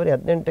 ವರ್ಷಕ್ಕೊಮ್ಮೆ ಜನವರಿ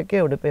 18ಕ್ಕೆ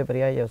ಉಡುಪಿ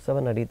ಪರ್ಯಾಯ ಉತ್ಸವ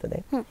ನಡೆಯುತ್ತದೆ.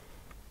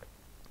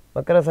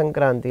 ಮಕರ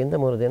ಸಂಕ್ರಾಂತಿಯಿಂದ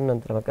 3 ದಿನ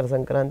ನಂತರ, ಮಕರ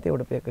ಸಂಕ್ರಾಂತಿ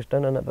ಉಡುಪಿಯ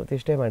ಕೃಷ್ಣನನ್ನು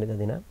ಪ್ರತಿಷ್ಠೆ ಮಾಡಿದ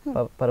ದಿನ,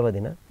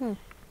 ಪರ್ವದಿನ.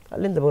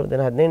 ಅಲ್ಲಿಂದ 3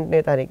 ದಿನ 18ನೇ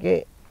ತಾರೀಕಿಗೆ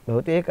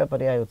ಬಹುತೇಕ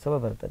ಪರ್ಯಾಯ ಉತ್ಸವ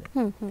ಬರ್ತದೆ.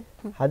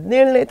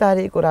 17ನೇ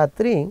ತಾರೀಕು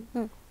ರಾತ್ರಿ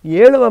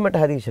 7ವ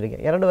ಮಠಾಧೀಶರಿಗೆ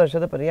 2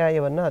 ವರ್ಷದ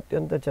ಪರ್ಯಾಯವನ್ನು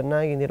ಅತ್ಯಂತ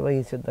ಚೆನ್ನಾಗಿ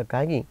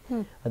ನಿರ್ವಹಿಸಿದ್ದಕ್ಕಾಗಿ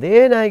ಅದೇ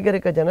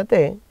ನಾಗರಿಕ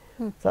ಜನತೆ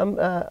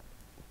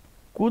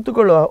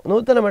ಕೂತುಕೊಳ್ಳುವ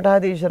ನೂತನ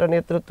ಮಠಾಧೀಶರ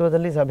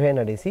ನೇತೃತ್ವದಲ್ಲಿ ಸಭೆ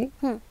ನಡೆಸಿ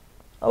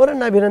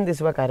ಅವರನ್ನು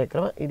ಅಭಿನಂದಿಸುವ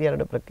ಕಾರ್ಯಕ್ರಮ, ಇದು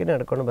 2 ಪ್ರಕ್ರಿಯೆ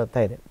ನಡ್ಕೊಂಡು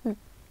ಬರ್ತಾ ಇದೆ.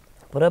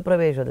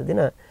 ಪುರಪ್ರವೇಶದ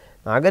ದಿನ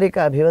ನಾಗರಿಕ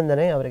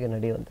ಅಭಿವಂದನೆ ಅವರಿಗೆ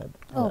ನಡೆಯುವಂಥದ್ದು,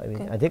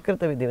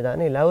 ಅಧಿಕೃತ ವಿಧಿವಿಧಾನ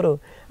ಇಲ್ಲ. ಅವರು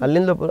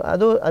ಅಲ್ಲಿಂದ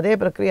ಅದು ಅದೇ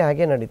ಪ್ರಕ್ರಿಯೆ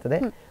ಹಾಗೆ ನಡೀತದೆ.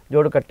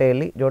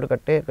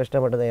 ಜೋಡುಕಟ್ಟೆ ಕೃಷ್ಣ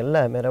ಮಠದ ಎಲ್ಲ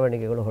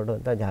ಮೆರವಣಿಗೆಗಳು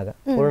ಹೊರಡುವಂಥ ಜಾಗ,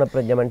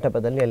 ಪೂರ್ಣಪ್ರಜ್ಞ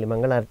ಮಂಟಪದಲ್ಲಿ ಅಲ್ಲಿ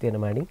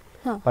ಮಂಗಳಾರತಿಯನ್ನು ಮಾಡಿ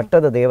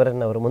ಪಟ್ಟದ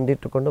ದೇವರನ್ನು ಅವರು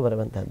ಮುಂದಿಟ್ಟುಕೊಂಡು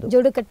ಬರುವಂತಹದ್ದು.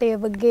 ಜೋಡುಕಟ್ಟೆಯ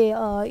ಬಗ್ಗೆ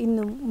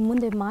ಇನ್ನು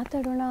ಮುಂದೆ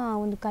ಮಾತಾಡೋಣ.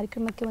 ಒಂದು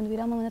ಕಾರ್ಯಕ್ರಮಕ್ಕೆ ಒಂದು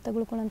ವಿರಾಮವನ್ನು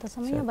ತೆಗೆದುಕೊಳ್ಳುವಂಥ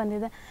ಸಮಯ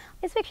ಬಂದಿದೆ.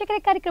 ಎಸ್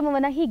ವೀಕ್ಷಕರೇ,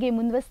 ಕಾರ್ಯಕ್ರಮವನ್ನು ಹೀಗೆ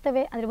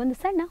ಮುಂದುವರಿಸ್ತೇವೆ, ಆದರೆ ಒಂದು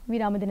ಸಣ್ಣ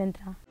ವಿರಾಮದ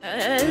ನಂತರ.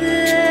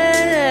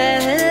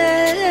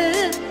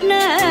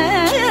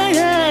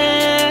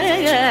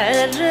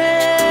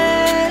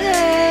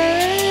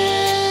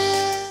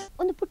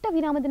 ಒಂದು ಪುಟ್ಟ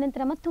ವಿರಾಮದ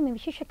ನಂತರ ಮತ್ತೊಮ್ಮೆ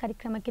ವಿಶೇಷ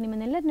ಕಾರ್ಯಕ್ರಮಕ್ಕೆ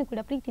ನಿಮ್ಮನ್ನೆಲ್ಲರನ್ನೂ ಕೂಡ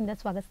ಪ್ರೀತಿಯಿಂದ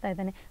ಸ್ವಾಗತಿಸ್ತಾ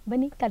ಇದ್ದಾನೆ.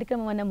 ಬನ್ನಿ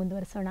ಕಾರ್ಯಕ್ರಮವನ್ನು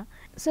ಮುಂದುವರಿಸೋಣ.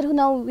 ಸರ್,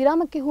 ನಾವು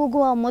ವಿರಾಮಕ್ಕೆ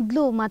ಹೋಗುವ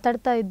ಮೊದಲು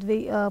ಮಾತಾಡ್ತಾ ಇದ್ವಿ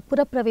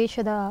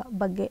ಪುರಪ್ರವೇಶದ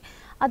ಬಗ್ಗೆ.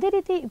 ಅದೇ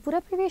ರೀತಿ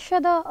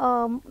ಪುರಪ್ರವೇಶದ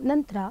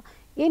ನಂತರ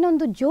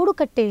ಏನೊಂದು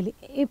ಜೋಡುಕಟ್ಟೆಯಲ್ಲಿ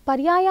ಈ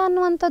ಪರ್ಯಾಯ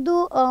ಅನ್ನುವಂಥದ್ದು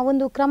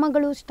ಒಂದು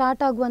ಕ್ರಮಗಳು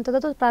ಸ್ಟಾರ್ಟ್ ಆಗುವಂಥದ್ದು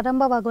ಅಥವಾ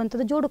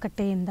ಪ್ರಾರಂಭವಾಗುವಂಥದ್ದು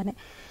ಜೋಡುಕಟ್ಟೆಯಿಂದನೇ.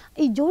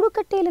 ಈ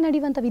ಜೋಡುಕಟ್ಟೆಯಲ್ಲಿ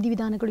ನಡೆಯುವಂಥ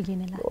ವಿಧಿವಿಧಾನಗಳು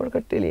ಏನೆಲ್ಲ?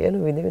 ಜೋಡುಕಟ್ಟೆಯಲ್ಲಿ ಏನು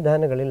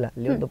ವಿಧಿವಿಧಾನಗಳಿಲ್ಲ.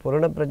 ಅಲ್ಲಿ ಒಂದು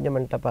ಪೂರ್ಣಪ್ರಜ್ಞ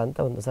ಮಂಟಪ ಅಂತ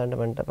ಒಂದು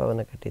ಸಣ್ಣ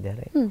ಮಂಟಪವನ್ನು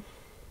ಕಟ್ಟಿದ್ದಾರೆ.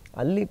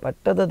 ಅಲ್ಲಿ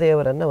ಪಟ್ಟದ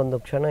ದೇವರನ್ನು ಒಂದು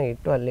ಕ್ಷಣ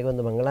ಇಟ್ಟು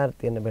ಅಲ್ಲಿಗೊಂದು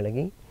ಮಂಗಳಾರತಿಯನ್ನು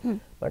ಬೆಳಗಿ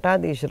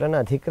ಮಠಾಧೀಶರನ್ನು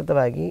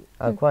ಅಧಿಕೃತವಾಗಿ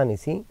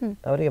ಆಹ್ವಾನಿಸಿ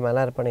ಅವರಿಗೆ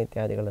ಮಾಲಾರ್ಪಣೆ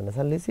ಇತ್ಯಾದಿಗಳನ್ನು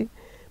ಸಲ್ಲಿಸಿ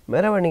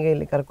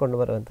ಮೆರವಣಿಗೆಯಲ್ಲಿ ಕರ್ಕೊಂಡು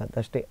ಬರುವಂಥದ್ದು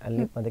ಅಷ್ಟೇ.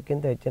 ಅಲ್ಲಿ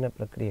ಅದಕ್ಕಿಂತ ಹೆಚ್ಚಿನ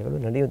ಪ್ರಕ್ರಿಯೆಗಳು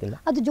ನಡೆಯುವುದಿಲ್ಲ.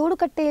 ಅದು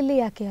ಜೋಡುಕಟ್ಟೆಯಲ್ಲಿ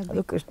ಯಾಕೆ?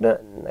 ಅದು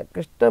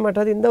ಕೃಷ್ಣ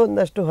ಮಠದಿಂದ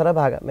ಒಂದಷ್ಟು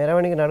ಹೊರಭಾಗ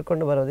ಮೆರವಣಿಗೆ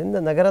ನಡ್ಕೊಂಡು ಬರೋದ್ರಿಂದ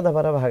ನಗರದ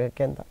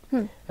ಹೊರಭಾಗಕ್ಕೆ ಅಂತ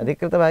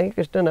ಅಧಿಕೃತವಾಗಿ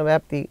ಕೃಷ್ಣನ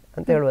ವ್ಯಾಪ್ತಿ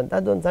ಅಂತ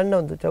ಹೇಳುವಂಥದ್ದು ಒಂದು ಸಣ್ಣ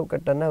ಒಂದು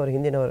ಚೌಕಟ್ಟನ್ನು ಅವರು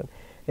ಹಿಂದಿನವರು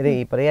ಇದೆ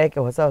ಈ ಪರ್ಯಾಯಕ್ಕೆ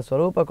ಹೊಸ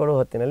ಸ್ವರೂಪ ಕೊಡುವ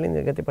ಹೊತ್ತಿನಲ್ಲಿ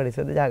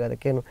ನಿಗದಿಪಡಿಸಿದ ಜಾಗ.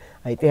 ಅದಕ್ಕೇನು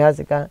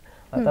ಐತಿಹಾಸಿಕ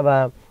ಅಥವಾ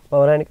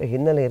ಪೌರಾಣಿಕ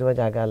ಹಿನ್ನೆಲೆ ಇರುವ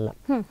ಜಾಗ ಅಲ್ಲ.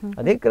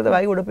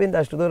 ಅಧಿಕೃತವಾಗಿ ಉಡುಪಿಯಿಂದ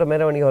ಅಷ್ಟು ದೂರ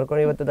ಮೆರವಣಿಗೆ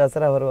ಹೊರಕೊಂಡು ಇವತ್ತು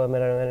ದಸರಾ ಹೊರುವ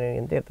ಮೆರವಣಿಗೆ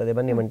ಅಂತ ಇರ್ತದೆ,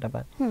 ಬನ್ನಿ ಮಂಟಪ.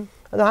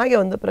 ಅದು ಹಾಗೆ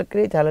ಒಂದು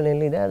ಪ್ರಕ್ರಿಯೆ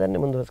ಚಾಲನೆಯಲ್ಲಿ ಇದೆ,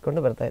 ಅದನ್ನೇ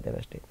ಮುಂದುವರಿಸಿಕೊಂಡು ಬರ್ತಾ ಇದ್ದೇವೆ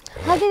ಅಷ್ಟೇ.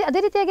 ಹಾಗೆ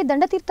ಅದೇ ರೀತಿಯಾಗಿ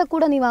ದಂಡತೀರ್ಥ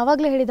ಕೂಡ ನೀವು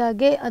ಆವಾಗಲೇ ಹೇಳಿದ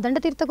ಹಾಗೆ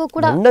ದಂಡತೀರ್ಥಕ್ಕೂ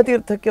ಕೂಡ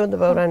ದಂಡತೀರ್ಥಕ್ಕೆ ಒಂದು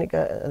ಪೌರಾಣಿಕ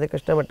ಅದೇ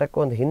ಕೃಷ್ಣ ಮಠಕ್ಕೂ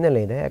ಒಂದು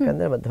ಹಿನ್ನೆಲೆ ಇದೆ.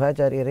 ಯಾಕಂದರೆ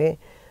ಮಧ್ವಾಚಾರ್ಯರೇ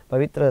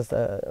ಪವಿತ್ರ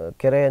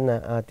ಕೆರೆಯನ್ನು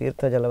ಆ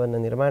ತೀರ್ಥ ಜಲವನ್ನು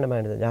ನಿರ್ಮಾಣ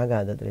ಮಾಡಿದ ಜಾಗ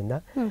ಆದದ್ರಿಂದ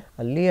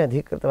ಅಲ್ಲಿಯೇ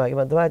ಅಧಿಕೃತವಾಗಿ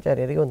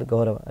ಮಧ್ವಾಚಾರ್ಯರಿಗೆ ಒಂದು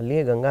ಗೌರವ.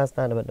 ಅಲ್ಲಿಯೇ ಗಂಗಾ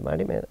ಸ್ನಾನವನ್ನು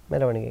ಮಾಡಿ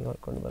ಮೆರವಣಿಗೆಗೆ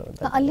ಹೊರಕೊಂಡು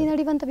ಬರುವಂಥ ಅಲ್ಲಿ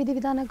ನಡೆಯುವಂಥ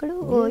ವಿಧಿವಿಧಾನಗಳು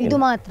ಇದು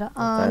ಮಾತ್ರ,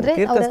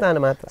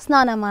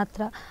 ಸ್ನಾನ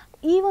ಮಾತ್ರ.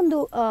 ಈ ಒಂದು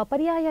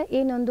ಪರ್ಯಾಯ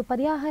ಏನೊಂದು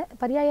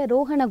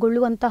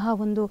ಪರ್ಯಾಯರೋಹಣಗೊಳ್ಳುವಂತಹ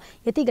ಒಂದು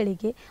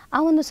ಯತಿಗಳಿಗೆ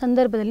ಆ ಒಂದು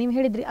ಸಂದರ್ಭದಲ್ಲಿ ನೀವು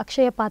ಹೇಳಿದ್ರಿ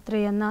ಅಕ್ಷಯ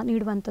ಪಾತ್ರೆಯನ್ನ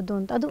ನೀಡುವಂಥದ್ದು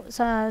ಅಂತ, ಅದು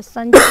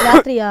ಸಂಜೆ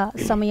ರಾತ್ರಿಯ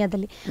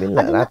ಸಮಯದಲ್ಲಿ?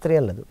 ರಾತ್ರಿ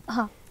ಅಲ್ಲದು,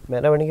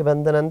 ಮೆರವಣಿಗೆ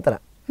ಬಂದ ನಂತರ.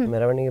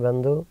 ಮೆರವಣಿಗೆ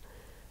ಬಂದು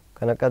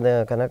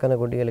ಕನಕನ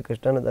ಗುಡಿಯಲ್ಲಿ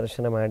ಕೃಷ್ಣನ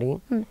ದರ್ಶನ ಮಾಡಿ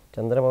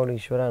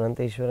ಚಂದ್ರಮೌಳೀಶ್ವರ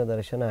ಅನಂತೇಶ್ವರ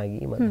ದರ್ಶನ ಆಗಿ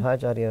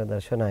ಮಧ್ವಾಚಾರ್ಯರ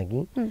ದರ್ಶನ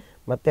ಆಗಿ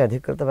ಮತ್ತೆ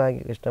ಅಧಿಕೃತವಾಗಿ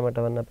ಕೃಷ್ಣ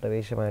ಮಠವನ್ನು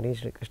ಪ್ರವೇಶ ಮಾಡಿ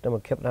ಶ್ರೀಕೃಷ್ಣ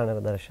ಮುಖ್ಯ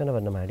ಪ್ರಾಣರ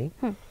ದರ್ಶನವನ್ನು ಮಾಡಿ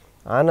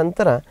ಆ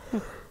ನಂತರ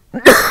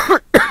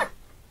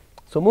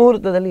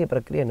ಸುಮುಹೂರ್ತದಲ್ಲಿ ಈ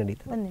ಪ್ರಕ್ರಿಯೆ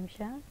ನಡೀತದೆ.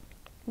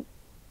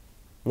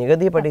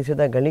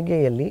 ನಿಗದಿಪಡಿಸಿದ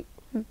ಗಳಿಗೆಯಲ್ಲಿ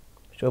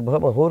ಶುಭ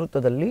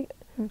ಮುಹೂರ್ತದಲ್ಲಿ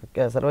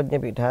ಸರ್ವಜ್ಞ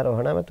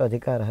ಪೀಠಾರೋಹಣ ಮತ್ತು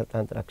ಅಧಿಕಾರ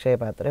ಹಸ್ತಾಂತರ, ಅಕ್ಷಯ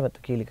ಪಾತ್ರೆ ಮತ್ತು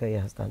ಕೀಲಿಕೈ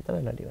ಹಸ್ತಾಂತರ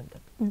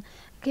ನಡೆಯುವಂಥದ್ದು.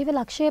 ಕೇವಲ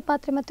ಅಕ್ಷಯ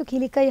ಪಾತ್ರೆ ಮತ್ತು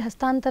ಕೀಲಿಕೈ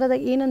ಹಸ್ತಾಂತರದ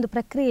ಏನೊಂದು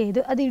ಪ್ರಕ್ರಿಯೆ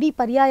ಇದು, ಅದು ಇಡೀ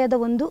ಪರ್ಯಾಯದ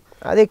ಒಂದು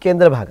ಅದೇ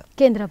ಕೇಂದ್ರ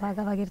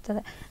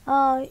ಭಾಗವಾಗಿರ್ತದೆ.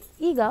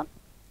 ಈಗ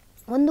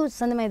ಒಂದು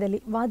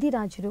ಸಮಯದಲ್ಲಿ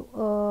ವಾದಿರಾಜರು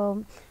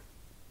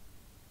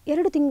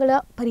 2 ತಿಂಗಳ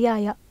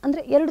ಪರ್ಯಾಯ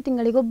ಅಂದರೆ 2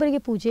 ತಿಂಗಳಿಗೊಬ್ಬರಿಗೆ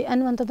ಪೂಜೆ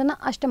ಅನ್ನುವಂಥದ್ದನ್ನು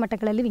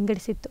ಅಷ್ಟಮಠಗಳಲ್ಲಿ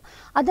ವಿಂಗಡಿಸಿತ್ತು.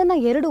 ಅದನ್ನು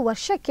 2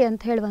 ವರ್ಷಕ್ಕೆ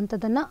ಅಂತ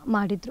ಹೇಳುವಂಥದ್ದನ್ನು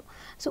ಮಾಡಿದ್ರು.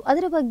 ಸೊ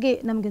ಅದರ ಬಗ್ಗೆ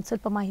ನಮಗೆ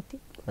ಸ್ವಲ್ಪ ಮಾಹಿತಿ.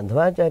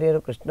 ಮಧ್ವಾಚಾರ್ಯರು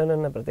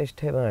ಕೃಷ್ಣನನ್ನು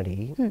ಪ್ರತಿಷ್ಠೆ ಮಾಡಿ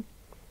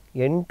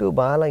 8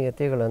 ಬಾಲ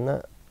ಯತಿಗಳನ್ನು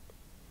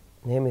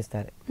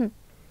ನೇಮಿಸ್ತಾರೆ.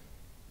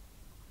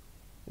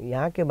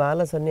 ಯಾಕೆ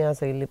ಬಾಲ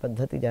ಸನ್ಯಾಸ ಇಲ್ಲಿ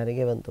ಪದ್ಧತಿ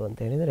ಜಾರಿಗೆ ಬಂತು ಅಂತ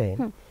ಹೇಳಿದರೆ,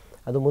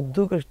 ಅದು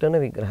ಮುದ್ದು ಕೃಷ್ಣನ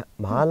ವಿಗ್ರಹ,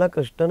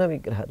 ಬಾಲಕೃಷ್ಣನ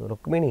ವಿಗ್ರಹ. ಅದು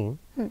ರುಕ್ಮಿಣಿ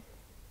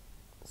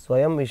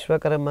ಸ್ವಯಂ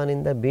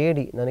ವಿಶ್ವಕರ್ಮನಿಂದ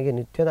ಬೇಡಿ ನನಗೆ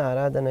ನಿತ್ಯದ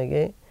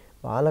ಆರಾಧನೆಗೆ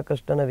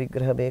ಬಾಲಕೃಷ್ಣನ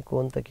ವಿಗ್ರಹ ಬೇಕು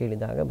ಅಂತ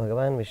ಕೇಳಿದಾಗ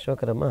ಭಗವಾನ್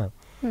ವಿಶ್ವಕರ್ಮ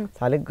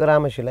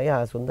ಸಾಲಿಗ್ರಾಮ ಶಿಲೆಯ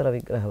ಆ ಸುಂದರ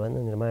ವಿಗ್ರಹವನ್ನು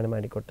ನಿರ್ಮಾಣ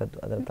ಮಾಡಿಕೊಟ್ಟದ್ದು.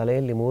 ಅದರ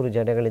ತಲೆಯಲ್ಲಿ 3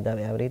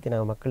 ಜಡೆಗಳಿದ್ದಾವೆ. ಯಾವ ರೀತಿ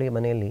ನಾವು ಮಕ್ಕಳಿಗೆ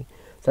ಮನೆಯಲ್ಲಿ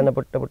ಸಣ್ಣ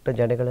ಪುಟ್ಟ ಪುಟ್ಟ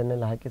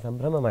ಜಡೆಗಳನ್ನೆಲ್ಲ ಹಾಕಿ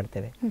ಸಂಭ್ರಮ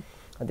ಮಾಡ್ತೇವೆ,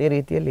 ಅದೇ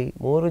ರೀತಿಯಲ್ಲಿ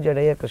 3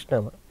 ಜಡೆಯ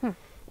ಕೃಷ್ಣವ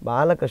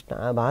ಬಾಲಕೃಷ್ಣ.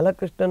 ಆ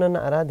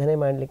ಬಾಲಕೃಷ್ಣನನ್ನು ಆರಾಧನೆ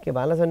ಮಾಡಲಿಕ್ಕೆ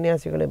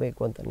ಬಾಲಸನ್ಯಾಸಿಗಳೇ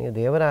ಬೇಕು ಅಂತ. ನೀವು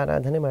ದೇವರ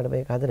ಆರಾಧನೆ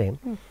ಮಾಡಬೇಕಾದ್ರೆ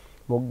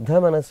ಮುಗ್ಧ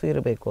ಮನಸ್ಸು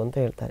ಇರಬೇಕು ಅಂತ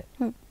ಹೇಳ್ತಾರೆ.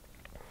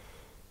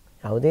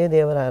 ಯಾವುದೇ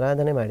ದೇವರ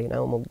ಆರಾಧನೆ ಮಾಡಿ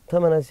ನಾವು ಮುಗ್ಧ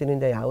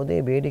ಮನಸ್ಸಿನಿಂದ ಯಾವುದೇ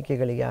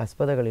ಬೇಡಿಕೆಗಳಿಗೆ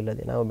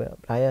ಆಸ್ಪದಗಳಿಲ್ಲದೆ ನಾವು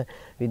ಪ್ರಾಯ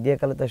ವಿದ್ಯೆ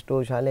ಕಲಿತಷ್ಟು,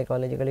 ಶಾಲೆ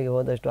ಕಾಲೇಜುಗಳಿಗೆ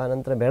ಹೋದಷ್ಟು,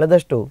 ಆನಂತರ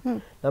ಬೆಳೆದಷ್ಟು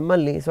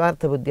ನಮ್ಮಲ್ಲಿ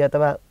ಸ್ವಾರ್ಥ ಬುದ್ಧಿ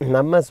ಅಥವಾ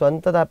ನಮ್ಮ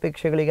ಸ್ವಂತದ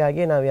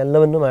ಅಪೇಕ್ಷೆಗಳಿಗಾಗಿ ನಾವು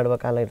ಎಲ್ಲವನ್ನೂ ಮಾಡುವ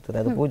ಕಾಲ ಇರ್ತದೆ.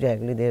 ಅದು ಪೂಜೆ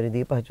ಆಗಲಿ, ದೇವರಿಗೆ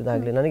ದೀಪ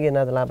ಹಚ್ಚೋದಾಗಲಿ,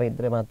 ನನಗೇನಾದರೂ ಲಾಭ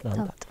ಇದ್ದರೆ ಮಾತ್ರ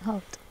ಅಂತ.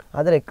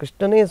 ಆದರೆ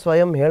ಕೃಷ್ಣನೇ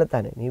ಸ್ವಯಂ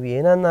ಹೇಳ್ತಾನೆ, ನೀವು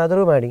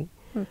ಏನನ್ನಾದರೂ ಮಾಡಿ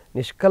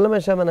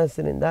ನಿಷ್ಕಲ್ಮಶ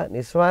ಮನಸ್ಸಿನಿಂದ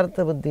ನಿಸ್ವಾರ್ಥ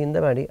ಬುದ್ಧಿಯಿಂದ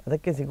ಮಾಡಿ,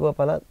 ಅದಕ್ಕೆ ಸಿಗುವ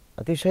ಫಲ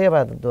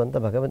ಅತಿಶಯವಾದದ್ದು ಅಂತ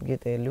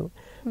ಭಗವದ್ಗೀತೆಯಲ್ಲೂ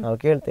ನಾವು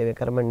ಕೇಳ್ತೇವೆ.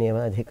 ಕರ್ಮಣ್ಯವ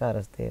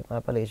ಅಧಿಕಾರಸ್ಥೆ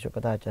ಮಾಫಲೇಶು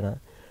ಕದಾಚನ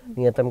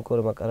ನಿಯತಂ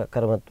ಕುರ್ಮ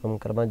ಕರ್ಮತ್ವಂ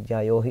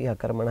ಕರ್ಮಜ್ಯಾಯೋ ಹಿ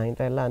ಅಕರ್ಮಣ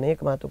ಇಂಥ ಎಲ್ಲ ಅನೇಕ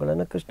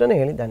ಮಾತುಗಳನ್ನು ಕೃಷ್ಣನೇ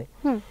ಹೇಳಿದ್ದಾನೆ.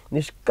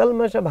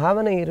 ನಿಷ್ಕಲ್ಮಶ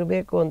ಭಾವನೆ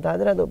ಇರಬೇಕು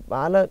ಅಂತಾದರೆ ಅದು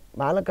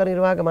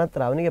ಬಾಲಕರಿರುವಾಗ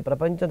ಮಾತ್ರ. ಅವನಿಗೆ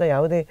ಪ್ರಪಂಚದ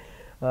ಯಾವುದೇ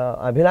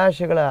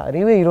ಅಭಿಲಾಷೆಗಳ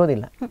ಅರಿವೇ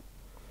ಇರೋದಿಲ್ಲ.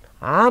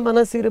 ಆ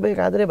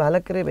ಮನಸ್ಸಿರಬೇಕಾದರೆ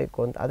ಬಾಲಕರೇ ಬೇಕು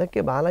ಅಂತ.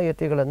 ಅದಕ್ಕೆ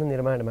ಬಾಲಯತಿಗಳನ್ನು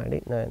ನಿರ್ಮಾಣ ಮಾಡಿ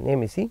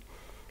ನೇಮಿಸಿ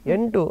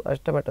 8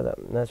 ಅಷ್ಟಮಠದ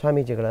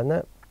ಸ್ವಾಮೀಜಿಗಳನ್ನು,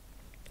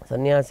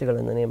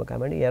 ಸನ್ಯಾಸಿಗಳನ್ನು ನೇಮಕ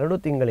ಮಾಡಿ 2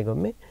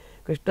 ತಿಂಗಳಿಗೊಮ್ಮೆ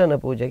ಕೃಷ್ಣನ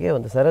ಪೂಜೆಗೆ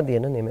ಒಂದು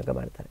ಸರದಿಯನ್ನು ನೇಮಕ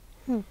ಮಾಡ್ತಾರೆ.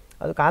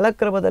 ಅದು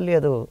ಕಾಲಕ್ರಮದಲ್ಲಿ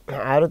ಅದು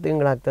 6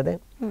 ತಿಂಗಳಾಗ್ತದೆ.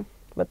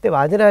 ಮತ್ತು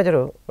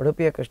ವಾದಿರಾಜರು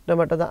ಉಡುಪಿಯ ಕೃಷ್ಣ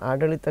ಮಠದ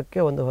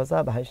ಆಡಳಿತಕ್ಕೆ ಒಂದು ಹೊಸ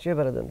ಭಾಷ್ಯ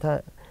ಬರೆದಂಥ,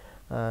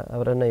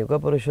 ಅವರನ್ನು ಯುಗ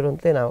ಪುರುಷರು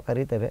ಅಂತಲೇ ನಾವು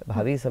ಕರೀತೇವೆ,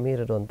 ಭಾವಿ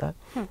ಸಮೀರರು ಅಂತ,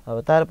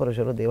 ಅವತಾರ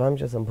ಪುರುಷರು,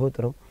 ದೇವಾಂಶ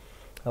ಸಂಭೂತರು.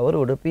 ಅವರು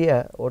ಉಡುಪಿಯ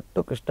ಒಟ್ಟು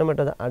ಕೃಷ್ಣ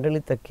ಮಠದ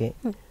ಆಡಳಿತಕ್ಕೆ,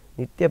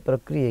 ನಿತ್ಯ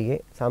ಪ್ರಕ್ರಿಯೆಗೆ,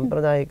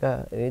 ಸಾಂಪ್ರದಾಯಿಕ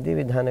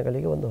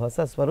ವಿಧಿವಿಧಾನಗಳಿಗೆ ಒಂದು ಹೊಸ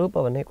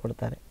ಸ್ವರೂಪವನ್ನೇ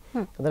ಕೊಡ್ತಾರೆ.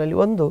 ಅದರಲ್ಲಿ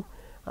ಒಂದು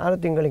 6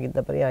 ತಿಂಗಳಿಗಿದ್ದ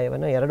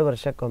ಪರ್ಯಾಯವನ್ನು 2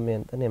 ವರ್ಷಕ್ಕೊಮ್ಮೆ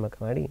ಅಂತ ನೇಮಕ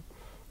ಮಾಡಿ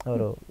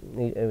ಅವರು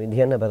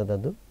ವಿಧಿಯನ್ನು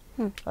ಬರೆದದ್ದು.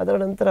 ಅದರ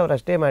ನಂತರ ಅವರು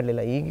ಅಷ್ಟೇ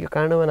ಮಾಡಲಿಲ್ಲ. ಈಗ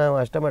ಕಾಣುವ ನಾವು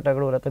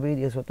ಅಷ್ಟಮಠಗಳು,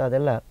 ರಥಬೀದಿಯ ಸುತ್ತ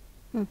ಅದೆಲ್ಲ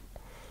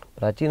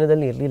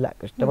ಪ್ರಾಚೀನದಲ್ಲಿ ಇರಲಿಲ್ಲ.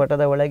 ಕೃಷ್ಣ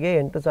ಮಠದ ಒಳಗೆ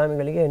 8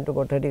 ಸ್ವಾಮಿಗಳಿಗೆ 8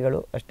 ಕೊಠಡಿಗಳು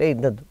ಅಷ್ಟೇ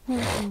ಇದ್ದದ್ದು.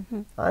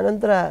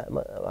 ಆನಂತರ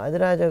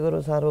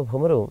ವಾದಿರಾಜಗುರು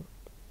ಸಾರ್ವಭೌಮರು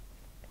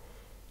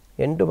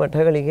 8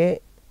 ಮಠಗಳಿಗೆ,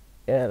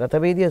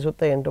 ರಥಬೀದಿಯ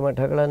ಸುತ್ತ 8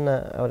 ಮಠಗಳನ್ನು,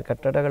 ಅವರ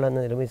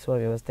ಕಟ್ಟಡಗಳನ್ನು ನಿರ್ಮಿಸುವ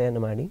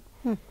ವ್ಯವಸ್ಥೆಯನ್ನು ಮಾಡಿ,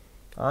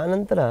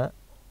 ಆನಂತರ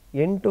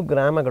 8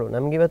 ಗ್ರಾಮಗಳು,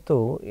 ನಮಗಿವತ್ತು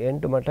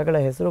 8 ಮಠಗಳ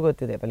ಹೆಸರು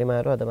ಗೊತ್ತಿದೆ.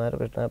 ಪಲಿಮಾರು, ಅದಮಾರು,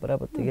 ಕೃಷ್ಣಾಪುರ,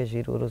 ಪುತ್ತಿಗೆ,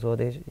 ಶಿರೂರು,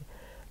 ಸೋದೇಶಿ,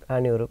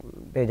 ಕಾಣಿಯೂರು,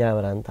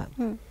 ಪೇಜಾವರ ಅಂತ.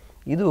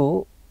 ಇದು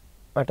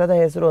ಮಠದ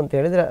ಹೆಸರು ಅಂತ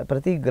ಹೇಳಿದರೆ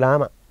ಪ್ರತಿ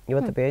ಗ್ರಾಮ.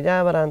 ಇವತ್ತು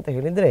ಪೇಜಾವರ ಅಂತ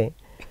ಹೇಳಿದರೆ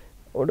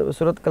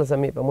ಸುರತ್ಕಲ್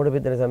ಸಮೀಪ,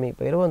 ಮೂಡುಬಿದಿರೆ ಸಮೀಪ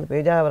ಇರುವ ಒಂದು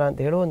ಪೇಜಾವರ ಅಂತ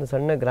ಹೇಳುವ ಒಂದು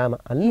ಸಣ್ಣ ಗ್ರಾಮ.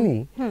 ಅಲ್ಲಿ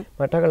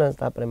ಮಠಗಳನ್ನು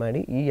ಸ್ಥಾಪನೆ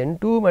ಮಾಡಿ ಈ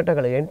 8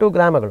 ಮಠಗಳ 8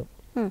 ಗ್ರಾಮಗಳು,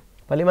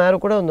 ಪಲಿಮಾರು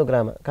ಕೂಡ ಒಂದು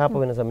ಗ್ರಾಮ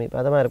ಕಾಪುವಿನ ಸಮೀಪ,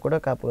 ಅದಮಾರು ಕೂಡ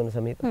ಕಾಪುವಿನ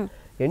ಸಮೀಪ,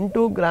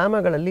 8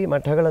 ಗ್ರಾಮಗಳಲ್ಲಿ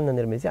ಮಠಗಳನ್ನು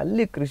ನಿರ್ಮಿಸಿ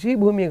ಅಲ್ಲಿ ಕೃಷಿ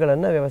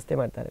ಭೂಮಿಗಳನ್ನು ವ್ಯವಸ್ಥೆ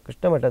ಮಾಡ್ತಾರೆ.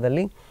 ಕೃಷ್ಣ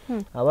ಮಠದಲ್ಲಿ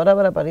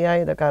ಅವರವರ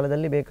ಪರ್ಯಾಯದ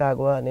ಕಾಲದಲ್ಲಿ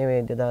ಬೇಕಾಗುವ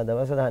ನೈವೇದ್ಯದ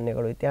ದವಸ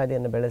ಧಾನ್ಯಗಳು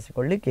ಇತ್ಯಾದಿಯನ್ನು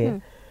ಬೆಳೆಸಿಕೊಳ್ಳಿಕ್ಕೆ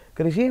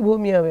ಕೃಷಿ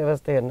ಭೂಮಿಯ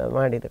ವ್ಯವಸ್ಥೆಯನ್ನು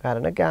ಮಾಡಿದ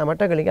ಕಾರಣಕ್ಕೆ ಆ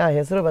ಮಠಗಳಿಗೆ ಆ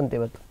ಹೆಸರು ಬಂತು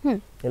ಇವತ್ತು.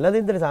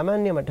 ಇಲ್ಲದಿದ್ದರೆ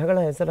ಸಾಮಾನ್ಯ ಮಠಗಳ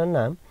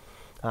ಹೆಸರನ್ನು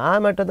ಆ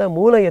ಮಠದ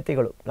ಮೂಲ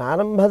ಯತಿಗಳು,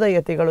 ಪ್ರಾರಂಭದ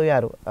ಯತಿಗಳು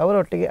ಯಾರು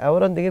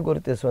ಅವರೊಂದಿಗೆ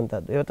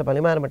ಗುರುತಿಸುವಂಥದ್ದು. ಇವತ್ತು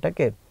ಪಲಿಮಾರ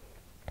ಮಠಕ್ಕೆ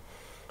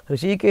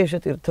ಋಷಿಕೇಶ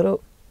ತೀರ್ಥರು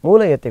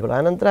ಮೂಲ ಯತಿಗಳು.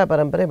 ಆನಂತರ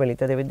ಪರಂಪರೆ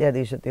ಬೆಳೀತದೆ,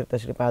 ವಿದ್ಯಾಧೀಶ ತೀರ್ಥ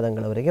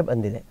ಶ್ರೀಪಾದಂಗಳವರಿಗೆ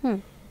ಬಂದಿದೆ.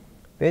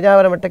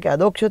 ಪೇಜಾವರ ಮಠಕ್ಕೆ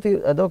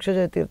ಅದೋಕ್ಷಜ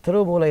ತೀರ್ಥರು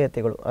ಮೂಲ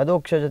ಯತಿಗಳು,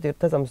 ಅದೋಕ್ಷಜ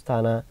ತೀರ್ಥ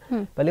ಸಂಸ್ಥಾನ.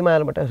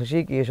 ಪಲಿಮಾರ ಮಠ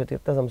ಋಷಿಕೇಶ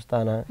ತೀರ್ಥ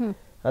ಸಂಸ್ಥಾನ,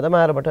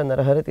 ಅದಮಾರ ಮಠ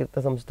ನರಹರಿ ತೀರ್ಥ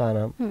ಸಂಸ್ಥಾನ,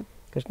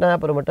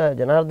 ಕೃಷ್ಣಾಪುರ ಮಠ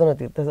ಜನಾರ್ದನ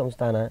ತೀರ್ಥ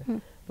ಸಂಸ್ಥಾನ,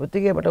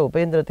 ಪುತ್ತಿಗೆ ಮಠ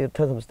ಉಪೇಂದ್ರ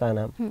ತೀರ್ಥ ಸಂಸ್ಥಾನ,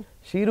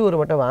 ಶಿರೂರು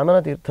ಮಠ ವಾಮನ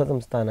ತೀರ್ಥ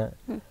ಸಂಸ್ಥಾನ,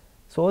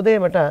 ಸೋದೆ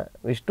ಮಠ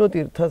ವಿಷ್ಣು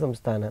ತೀರ್ಥ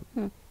ಸಂಸ್ಥಾನ,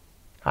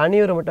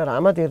 ಕಾಣಿಯೂರು ಮಠ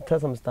ರಾಮತೀರ್ಥ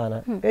ಸಂಸ್ಥಾನ,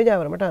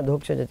 ಪೇಜಾವರ ಮಠ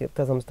ಅಧೋಕ್ಷಜ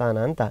ತೀರ್ಥ ಸಂಸ್ಥಾನ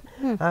ಅಂತ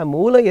ಆ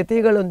ಮೂಲ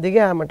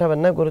ಯತಿಗಳೊಂದಿಗೆ ಆ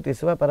ಮಠವನ್ನು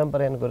ಗುರುತಿಸುವ,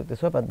 ಪರಂಪರೆಯನ್ನು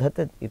ಗುರುತಿಸುವ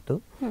ಪದ್ಧತಿ ಇತ್ತು.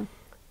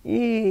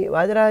 ಈ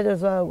ವಾದಿರಾಜ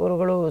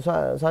ಗುರುಗಳು,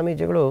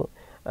 ಸ್ವಾಮೀಜಿಗಳು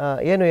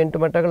ಏನು 8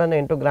 ಮಠಗಳನ್ನು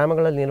 8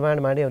 ಗ್ರಾಮಗಳಲ್ಲಿ ನಿರ್ಮಾಣ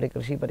ಮಾಡಿ ಅವರಿಗೆ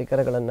ಕೃಷಿ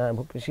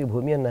ಪರಿಕರಗಳನ್ನು, ಕೃಷಿ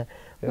ಭೂಮಿಯನ್ನು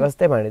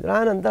ವ್ಯವಸ್ಥೆ ಮಾಡಿದರು.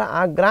 ಆ ನಂತರ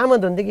ಆ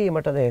ಗ್ರಾಮದೊಂದಿಗೆ ಈ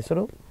ಮಠದ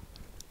ಹೆಸರು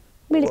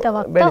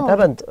ಬೆಳೀತಾ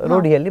ಬಂತು,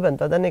 ರೂಢಿಯಲ್ಲಿ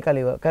ಬಂತು. ಅದನ್ನೇ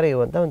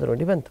ಕರೆಯುವಂಥ ಒಂದು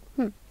ರೂಢಿ ಬಂತು.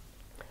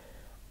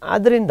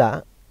 ಆದ್ದರಿಂದ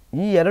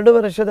ಈ 2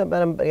 ವರ್ಷದ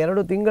ಪರಂಪರೆ,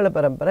 2 ತಿಂಗಳ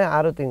ಪರಂಪರೆ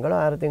 6 ತಿಂಗಳು,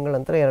 6 ತಿಂಗಳ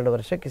ನಂತರ 2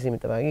 ವರ್ಷಕ್ಕೆ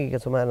ಸೀಮಿತವಾಗಿ ಈಗ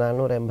ಸುಮಾರು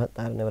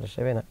 486ನೇ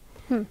ವರ್ಷವೇನ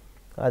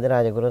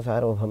ವಾದಿರಾಜಗುರು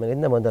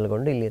ಸಾರ್ವಭೌಮರಿಂದ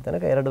ಮೊದಲುಗೊಂಡು ಇಲ್ಲಿ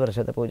ತನಕ 2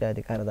 ವರ್ಷದ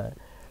ಪೂಜಾಧಿಕಾರದ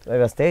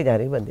ವ್ಯವಸ್ಥೆ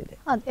ಜಾರಿಗೆ ಬಂದಿದೆ.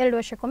 2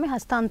 ವರ್ಷಕ್ಕೊಮ್ಮೆ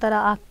ಹಸ್ತಾಂತರ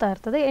ಆಗ್ತಾ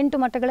ಇರ್ತದೆ.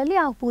 8 ಮಠಗಳಲ್ಲಿ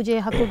ಆ ಪೂಜೆಯ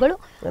ಹಕ್ಕುಗಳು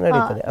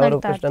ನಡೀತದೆ. ಅವರು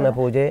ಕೃಷ್ಣನ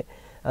ಪೂಜೆ,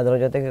 ಅದರ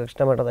ಜೊತೆಗೆ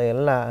ಕೃಷ್ಣ ಮಠದ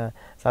ಎಲ್ಲ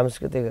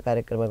ಸಾಂಸ್ಕೃತಿಕ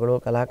ಕಾರ್ಯಕ್ರಮಗಳು,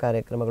 ಕಲಾ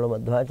ಕಾರ್ಯಕ್ರಮಗಳು,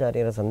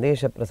 ಮಧ್ವಾಚಾರ್ಯರ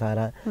ಸಂದೇಶ ಪ್ರಸಾರ,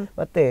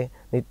 ಮತ್ತು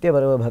ನಿತ್ಯ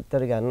ಬರುವ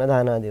ಭಕ್ತರಿಗೆ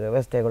ಅನ್ನದಾನಾದಿ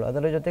ವ್ಯವಸ್ಥೆಗಳು,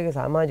 ಅದರ ಜೊತೆಗೆ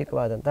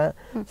ಸಾಮಾಜಿಕವಾದಂಥ,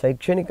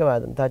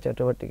 ಶೈಕ್ಷಣಿಕವಾದಂಥ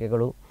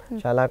ಚಟುವಟಿಕೆಗಳು,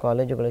 ಶಾಲಾ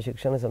ಕಾಲೇಜುಗಳು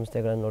ಶಿಕ್ಷಣ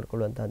ಸಂಸ್ಥೆಗಳನ್ನು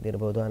ನೋಡಿಕೊಳ್ಳುವಂಥದ್ದು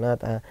ಇರ್ಬೋದು,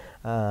 ಅನಾಥ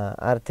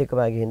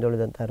ಆರ್ಥಿಕವಾಗಿ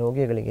ಹಿಂದುಳಿದಂಥ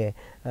ರೋಗಿಗಳಿಗೆ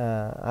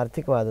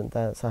ಆರ್ಥಿಕವಾದಂಥ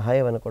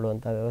ಸಹಾಯವನ್ನು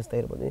ಕೊಡುವಂಥ ವ್ಯವಸ್ಥೆ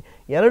ಇರ್ಬೋದು.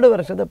 2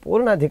 ವರ್ಷದ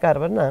ಪೂರ್ಣ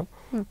ಅಧಿಕಾರವನ್ನು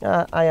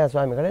ಆಯಾ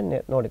ಸ್ವಾಮಿಗಳೇ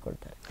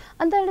ನೋಡಿಕೊಳ್ತಾರೆ.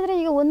 ಅಂತ ಹೇಳಿದ್ರೆ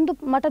ಈಗ ಒಂದು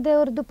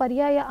ಮಠದವರದ್ದು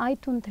ಪರ್ಯಾಯ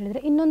ಆಯಿತು ಅಂತ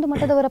ಹೇಳಿದ್ರೆ ಇನ್ನೊಂದು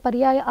ಮಠದವರ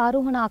ಪರ್ಯಾಯ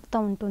ಆರೋಹಣ ಆಗ್ತಾ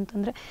ಉಂಟು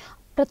ಅಂತಂದರೆ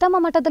ಪ್ರಥಮ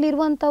ಮಠದಲ್ಲಿ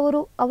ಇರುವಂತವರು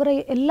ಅವರ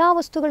ಎಲ್ಲಾ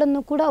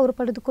ವಸ್ತುಗಳನ್ನು ಕೂಡ ಅವರು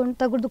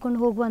ತೆಗೆದುಕೊಂಡು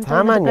ಹೋಗುವಂತ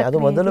ಸಾಮಾನ್ಯ ಅದು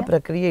ಮೊದಲು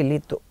ಪ್ರಕ್ರಿಯೆ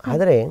ಇಲ್ಲಿತ್ತು.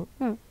 ಆದರೆ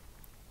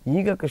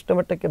ಈಗ ಕೃಷ್ಣ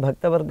ಮಠಕ್ಕೆ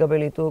ಭಕ್ತವರ್ಗ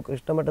ಬೆಳೀತು,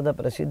 ಕೃಷ್ಣ ಮಠದ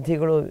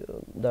ಪ್ರಸಿದ್ಧಿಗಳು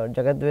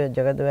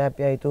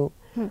ಜಗದ್ವ್ಯಾಪಿ ಆಯಿತು.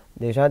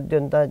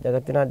 ದೇಶಾದ್ಯಂತ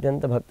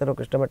ಜಗತ್ತಿನಾದ್ಯಂತ ಭಕ್ತರು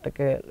ಕೃಷ್ಣ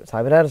ಮಠಕ್ಕೆ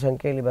ಸಾವಿರಾರು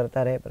ಸಂಖ್ಯೆಯಲ್ಲಿ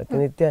ಬರ್ತಾರೆ.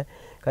 ಪ್ರತಿನಿತ್ಯ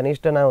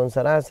ಕನಿಷ್ಠ ನಾವು ಒಂದು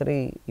ಸರಾಸರಿ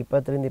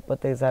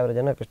 20-25 ಸಾವಿರ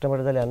ಜನ ಕೃಷ್ಣ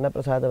ಮಠದಲ್ಲಿ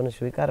ಅನ್ನಪ್ರಸಾದವನ್ನು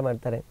ಸ್ವೀಕಾರ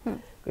ಮಾಡ್ತಾರೆ.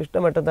 ಕೃಷ್ಣ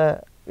ಮಠದ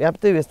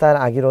ವ್ಯಾಪ್ತಿ ವಿಸ್ತಾರ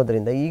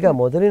ಆಗಿರೋದ್ರಿಂದ ಈಗ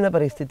ಮೊದಲಿನ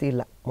ಪರಿಸ್ಥಿತಿ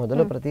ಇಲ್ಲ.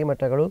 ಮೊದಲು ಪ್ರತಿ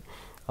ಮಠಗಳು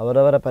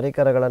ಅವರವರ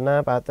ಪರಿಕರಗಳನ್ನು,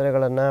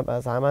 ಪಾತ್ರೆಗಳನ್ನು,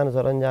 ಸಾಮಾನು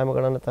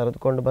ಸರಂಜಾಮುಗಳನ್ನು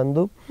ತೆಗೆದುಕೊಂಡು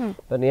ಬಂದು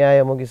ನ್ಯಾಯ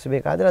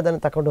ಮುಗಿಸಬೇಕಾದ್ರೆ ಅದನ್ನು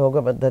ತಗೊಂಡು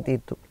ಹೋಗೋ ಪದ್ಧತಿ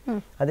ಇತ್ತು.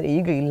 ಆದರೆ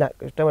ಈಗ ಇಲ್ಲ.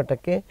 ಕೃಷ್ಣ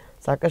ಮಠಕ್ಕೆ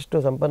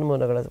ಸಾಕಷ್ಟು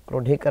ಸಂಪನ್ಮೂಲಗಳ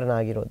ಕ್ರೋಢೀಕರಣ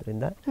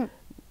ಆಗಿರೋದ್ರಿಂದ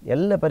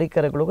ಎಲ್ಲ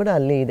ಪರಿಕರಗಳು ಕೂಡ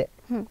ಅಲ್ಲಿ ಇದೆ.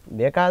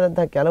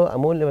 ಬೇಕಾದಂತಹ ಕೆಲವು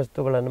ಅಮೂಲ್ಯ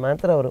ವಸ್ತುಗಳನ್ನು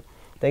ಮಾತ್ರ ಅವರು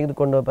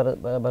ತೆಗೆದುಕೊಂಡು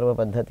ಬರುವ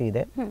ಪದ್ಧತಿ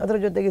ಇದೆ. ಅದರ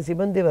ಜೊತೆಗೆ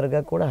ಸಿಬ್ಬಂದಿ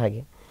ವರ್ಗ ಕೂಡ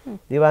ಹಾಗೆ,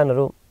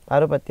 ದಿವಾನರು,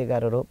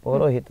 ಪಾರುಪತ್ಯಗಾರರು,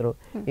 ಪೌರೋಹಿತರು,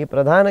 ಈ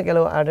ಪ್ರಧಾನ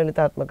ಕೆಲವು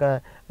ಆಡಳಿತಾತ್ಮಕ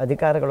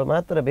ಅಧಿಕಾರಗಳು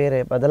ಮಾತ್ರ ಬೇರೆ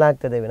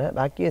ಬದಲಾಗ್ತದೆ ವಿನ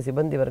ಬಾಕಿಯ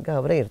ಸಿಬ್ಬಂದಿ ವರ್ಗ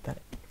ಅವರೇ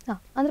ಇರ್ತಾರೆ.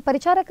 ಅಂದ್ರೆ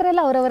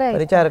ಪರಿಚಾರಕರೆಲ್ಲ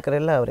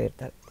ಅವರೇ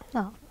ಇರ್ತಾರೆ.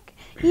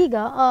 ಈಗ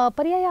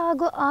ಪರ್ಯಾಯ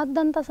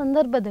ಆದಂಥ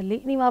ಸಂದರ್ಭದಲ್ಲಿ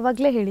ನೀವು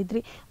ಆವಾಗಲೇ ಹೇಳಿದ್ರಿ,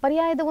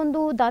 ಪರ್ಯಾಯದ ಒಂದು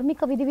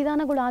ಧಾರ್ಮಿಕ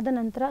ವಿಧಿವಿಧಾನಗಳು ಆದ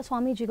ನಂತರ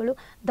ಸ್ವಾಮೀಜಿಗಳು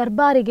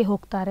ದರ್ಬಾರಿಗೆ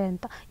ಹೋಗ್ತಾರೆ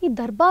ಅಂತ. ಈ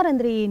ದರ್ಬಾರ್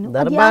ಅಂದ್ರೆ ಏನು?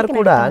 ದರ್ಬಾರ್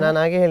ಕೂಡ ನಾನು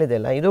ಹಾಗೆ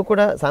ಹೇಳಿದೆಲ್ಲ, ಇದು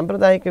ಕೂಡ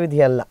ಸಾಂಪ್ರದಾಯಿಕ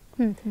ವಿಧಿ ಅಲ್ಲ.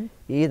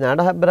 ಈ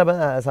ನಾಡಹಬ್ಬ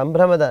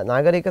ಸಂಭ್ರಮದ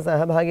ನಾಗರಿಕ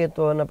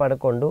ಸಹಭಾಗಿತ್ವವನ್ನು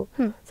ಪಡ್ಕೊಂಡು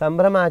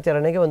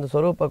ಸಂಭ್ರಮಾಚರಣೆಗೆ ಒಂದು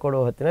ಸ್ವರೂಪ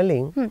ಕೊಡುವ ಹೊತ್ತಿನಲ್ಲಿ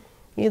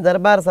ಈ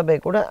ದರ್ಬಾರ್ ಸಭೆ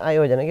ಕೂಡ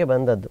ಆಯೋಜನೆಗೆ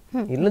ಬಂದದ್ದು.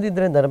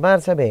 ಇಲ್ಲದಿದ್ರೆ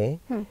ದರ್ಬಾರ್ ಸಭೆ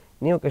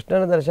ನೀವು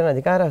ಕೃಷ್ಣನ ದರ್ಶನ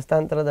ಅಧಿಕಾರ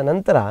ಹಸ್ತಾಂತರದ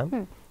ನಂತರ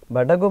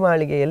ಬಡಗು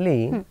ಮಾಳಿಗೆಯಲ್ಲಿ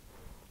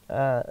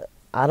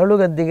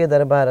ಅರಳುಗದ್ದಿಗೆ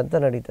ದರ್ಬಾರ್ ಅಂತ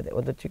ನಡೀತದೆ.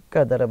 ಒಂದು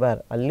ಚಿಕ್ಕ ದರ್ಬಾರ್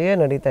ಅಲ್ಲಿಯೇ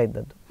ನಡೀತಾ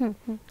ಇದ್ದದ್ದು.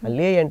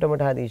 ಅಲ್ಲಿಯೇ 8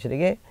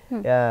 ಮಠಾಧೀಶರಿಗೆ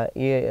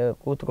ಈ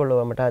ಕೂತ್ಕೊಳ್ಳುವ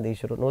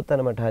ಮಠಾಧೀಶರು,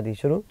 ನೂತನ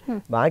ಮಠಾಧೀಶರು,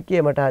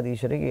 ಬಾಕಿಯ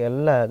ಮಠಾಧೀಶರಿಗೆ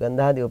ಎಲ್ಲ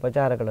ಗಂಧಾದಿ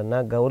ಉಪಚಾರಗಳನ್ನ,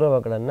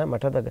 ಗೌರವಗಳನ್ನ,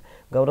 ಮಠದ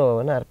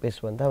ಗೌರವವನ್ನು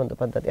ಅರ್ಪಿಸುವಂತಹ ಒಂದು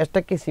ಪದ್ಧತಿ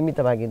ಅಷ್ಟಕ್ಕೆ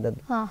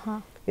ಸೀಮಿತವಾಗಿದ್ದದ್ದು.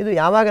 ಇದು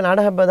ಯಾವಾಗ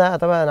ನಾಡಹಬ್ಬದ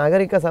ಅಥವಾ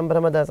ನಾಗರಿಕ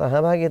ಸಂಭ್ರಮದ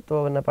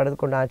ಸಹಭಾಗಿತ್ವವನ್ನು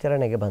ಪಡೆದುಕೊಂಡು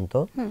ಆಚರಣೆಗೆ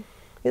ಬಂತು,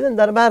 ಇದನ್ನು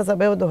ದರ್ಬಾರ್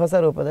ಸಭೆ ಒಂದು ಹೊಸ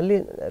ರೂಪದಲ್ಲಿ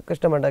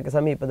ಕೃಷ್ಣ ಮಠಕ್ಕೆ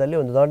ಸಮೀಪದಲ್ಲಿ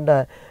ಒಂದು ದೊಡ್ಡ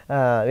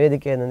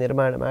ವೇದಿಕೆಯನ್ನು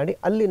ನಿರ್ಮಾಣ ಮಾಡಿ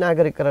ಅಲ್ಲಿ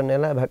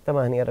ನಾಗರಿಕರನ್ನೆಲ್ಲ, ಭಕ್ತ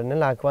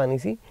ಮಹನೀಯರನ್ನೆಲ್ಲ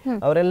ಆಹ್ವಾನಿಸಿ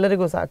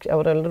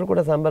ಅವರೆಲ್ಲರೂ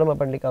ಕೂಡ ಸಂಭ್ರಮ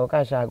ಪಡಲಿಕ್ಕೆ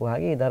ಅವಕಾಶ ಆಗುವ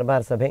ಹಾಗೆ ಈ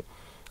ದರ್ಬಾರ್ ಸಭೆ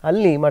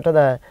ಅಲ್ಲಿ ಮಠದ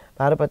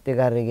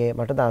ಪಾರುಪತ್ಯಗಾರರಿಗೆ,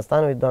 ಮಠದ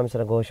ಆಸ್ಥಾನ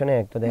ವಿದ್ವಾಂಸರ ಘೋಷಣೆ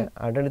ಆಗ್ತದೆ,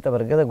 ಆಡಳಿತ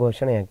ವರ್ಗದ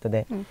ಘೋಷಣೆ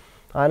ಆಗ್ತದೆ.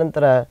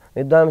 ಆನಂತರ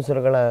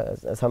ವಿದ್ವಾಂಸರುಗಳ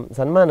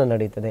ಸನ್ಮಾನ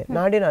ನಡೀತದೆ.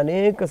 ನಾಡಿನ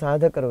ಅನೇಕ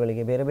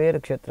ಸಾಧಕರುಗಳಿಗೆ ಬೇರೆ ಬೇರೆ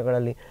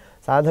ಕ್ಷೇತ್ರಗಳಲ್ಲಿ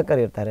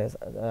ಸಾಧಕರಿರ್ತಾರೆ,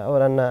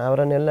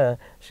 ಅವರನ್ನೆಲ್ಲ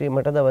ಶ್ರೀ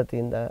ಮಠದ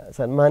ವತಿಯಿಂದ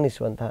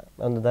ಸನ್ಮಾನಿಸುವಂತಹ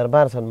ಒಂದು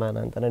ದರ್ಬಾರ್ ಸನ್ಮಾನ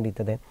ಅಂತ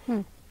ನಡೀತದೆ.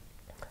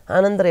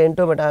 ಆನಂತರ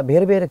 8 ಮಠ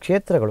ಬೇರೆ ಬೇರೆ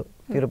ಕ್ಷೇತ್ರಗಳು,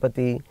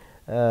 ತಿರುಪತಿ,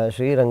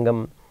 ಶ್ರೀರಂಗಂ,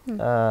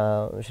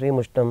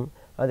 ಶ್ರೀಮುಷ್ಟಂ,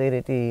 ಅದೇ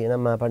ರೀತಿ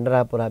ನಮ್ಮ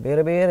ಪಂಡರಾಪುರ,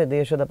 ಬೇರೆ ಬೇರೆ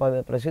ದೇಶದ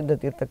ಪ್ರಸಿದ್ಧ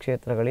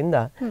ತೀರ್ಥಕ್ಷೇತ್ರಗಳಿಂದ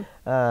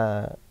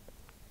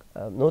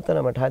ನೂತನ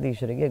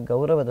ಮಠಾಧೀಶರಿಗೆ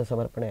ಗೌರವದ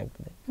ಸಮರ್ಪಣೆ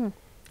ಆಗ್ತದೆ.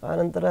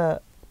 ಆನಂತರ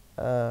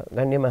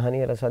ಗಣ್ಯ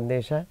ಮಹನೀಯರ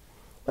ಸಂದೇಶ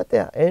ಮತ್ತು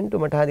 8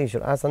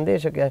 ಮಠಾಧೀಶರು, ಆ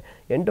ಸಂದೇಶಕ್ಕೆ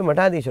 8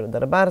 ಮಠಾಧೀಶರು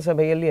ದರ್ಬಾರ್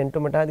ಸಭೆಯಲ್ಲಿ 8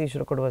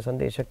 ಮಠಾಧೀಶರು ಕೊಡುವ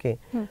ಸಂದೇಶಕ್ಕೆ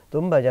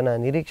ತುಂಬ ಜನ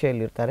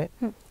ನಿರೀಕ್ಷೆಯಲ್ಲಿರ್ತಾರೆ.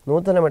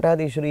 ನೂತನ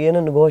ಮಠಾಧೀಶರು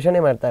ಏನನ್ನು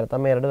ಘೋಷಣೆ ಮಾಡ್ತಾರೆ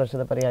ತಮ್ಮ 2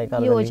 ವರ್ಷದ ಪರ್ಯಾಯ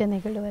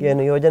ಕಾಲದಲ್ಲಿ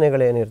ಏನು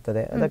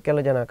ಯೋಜನೆಗಳೇನಿರ್ತದೆ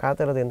ಅದಕ್ಕೆಲ್ಲ ಜನ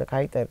ಕಾತರದಿಂದ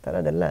ಕಾಯ್ತಾ ಇರ್ತಾರೆ.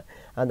 ಅದೆಲ್ಲ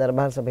ಆ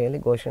ದರ್ಬಾರ್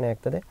ಸಭೆಯಲ್ಲಿ ಘೋಷಣೆ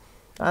ಆಗ್ತದೆ.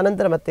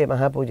 ಆನಂತರ ಮತ್ತೆ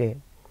ಮಹಾಪೂಜೆ,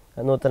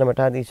 ನೂತನ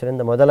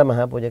ಮಠಾಧೀಶರಿಂದ ಮೊದಲ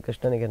ಮಹಾಪೂಜೆ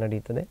ಕೃಷ್ಣನಿಗೆ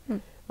ನಡೀತದೆ.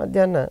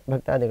 ಮಧ್ಯಾಹ್ನ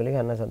ಭಕ್ತಾದಿಗಳಿಗೆ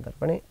ಅನ್ನ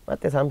ಸಂತರ್ಪಣೆ,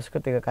 ಮತ್ತು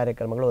ಸಾಂಸ್ಕೃತಿಕ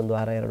ಕಾರ್ಯಕ್ರಮಗಳು 1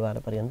 ವಾರ 2 ವಾರ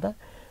ಪರ್ಯಂತ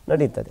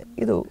ನಡೀತದೆ.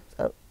 ಇದು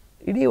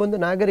ಇಡೀ ಒಂದು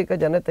ನಾಗರಿಕ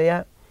ಜನತೆಯ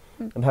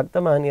ಭಕ್ತ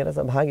ಮಹನೀಯರ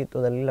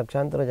ಸಹಭಾಗಿತ್ವದಲ್ಲಿ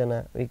ಲಕ್ಷಾಂತರ ಜನ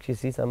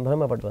ವೀಕ್ಷಿಸಿ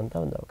ಸಂಭ್ರಮ ಪಡುವಂಥ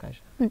ಒಂದು ಅವಕಾಶ.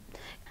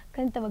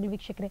 ಖಂಡಿತವಾಗ್ಲೂ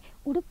ವೀಕ್ಷಕರೇ,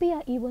 ಉಡುಪಿಯ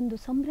ಈ ಒಂದು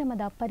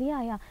ಸಂಭ್ರಮದ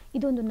ಪರ್ಯಾಯ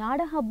ಇದೊಂದು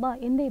ನಾಡಹಬ್ಬ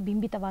ಎಂದೇ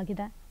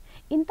ಬಿಂಬಿತವಾಗಿದೆ.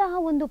 ಇಂತಹ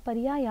ಒಂದು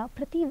ಪರ್ಯಾಯ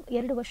ಪ್ರತಿ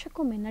 2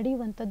 ವರ್ಷಕ್ಕೊಮ್ಮೆ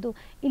ನಡೆಯುವಂಥದ್ದು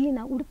ಇಲ್ಲಿನ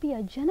ಉಡುಪಿಯ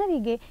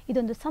ಜನರಿಗೆ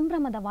ಇದೊಂದು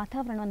ಸಂಭ್ರಮದ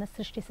ವಾತಾವರಣವನ್ನು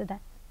ಸೃಷ್ಟಿಸಿದೆ.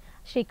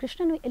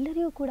 ಶ್ರೀಕೃಷ್ಣನು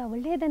ಎಲ್ಲರಿಗೂ ಕೂಡ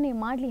ಒಳ್ಳೆಯದನ್ನೇ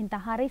ಮಾಡಲಿ ಅಂತ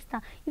ಹಾರೈಸ್ತಾ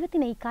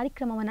ಇವತ್ತಿನ ಈ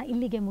ಕಾರ್ಯಕ್ರಮವನ್ನು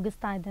ಇಲ್ಲಿಗೆ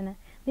ಮುಗಿಸ್ತಾ ಇದ್ದೇನೆ.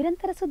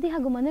 ನಿರಂತರ ಸುದ್ದಿ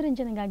ಹಾಗೂ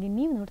ಮನೋರಂಜನೆಗಾಗಿ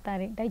ನೀವು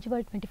ನೋಡ್ತಾರೆ ಡೈಜ್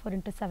ವರ್ಲ್ಡ್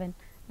 24x7.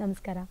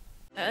 ನಮಸ್ಕಾರ.